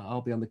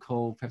 I'll be on the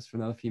call perhaps for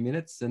another few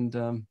minutes, and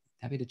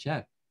happy to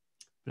chat.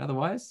 But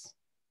otherwise,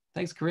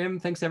 thanks, Karim.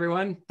 Thanks,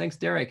 everyone. Thanks,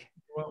 Derek.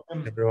 You're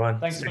welcome. Everyone.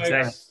 Thanks,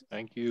 folks.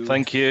 Thank you.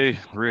 Thank you.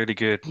 Really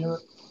good.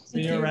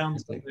 See you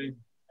around,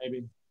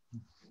 maybe.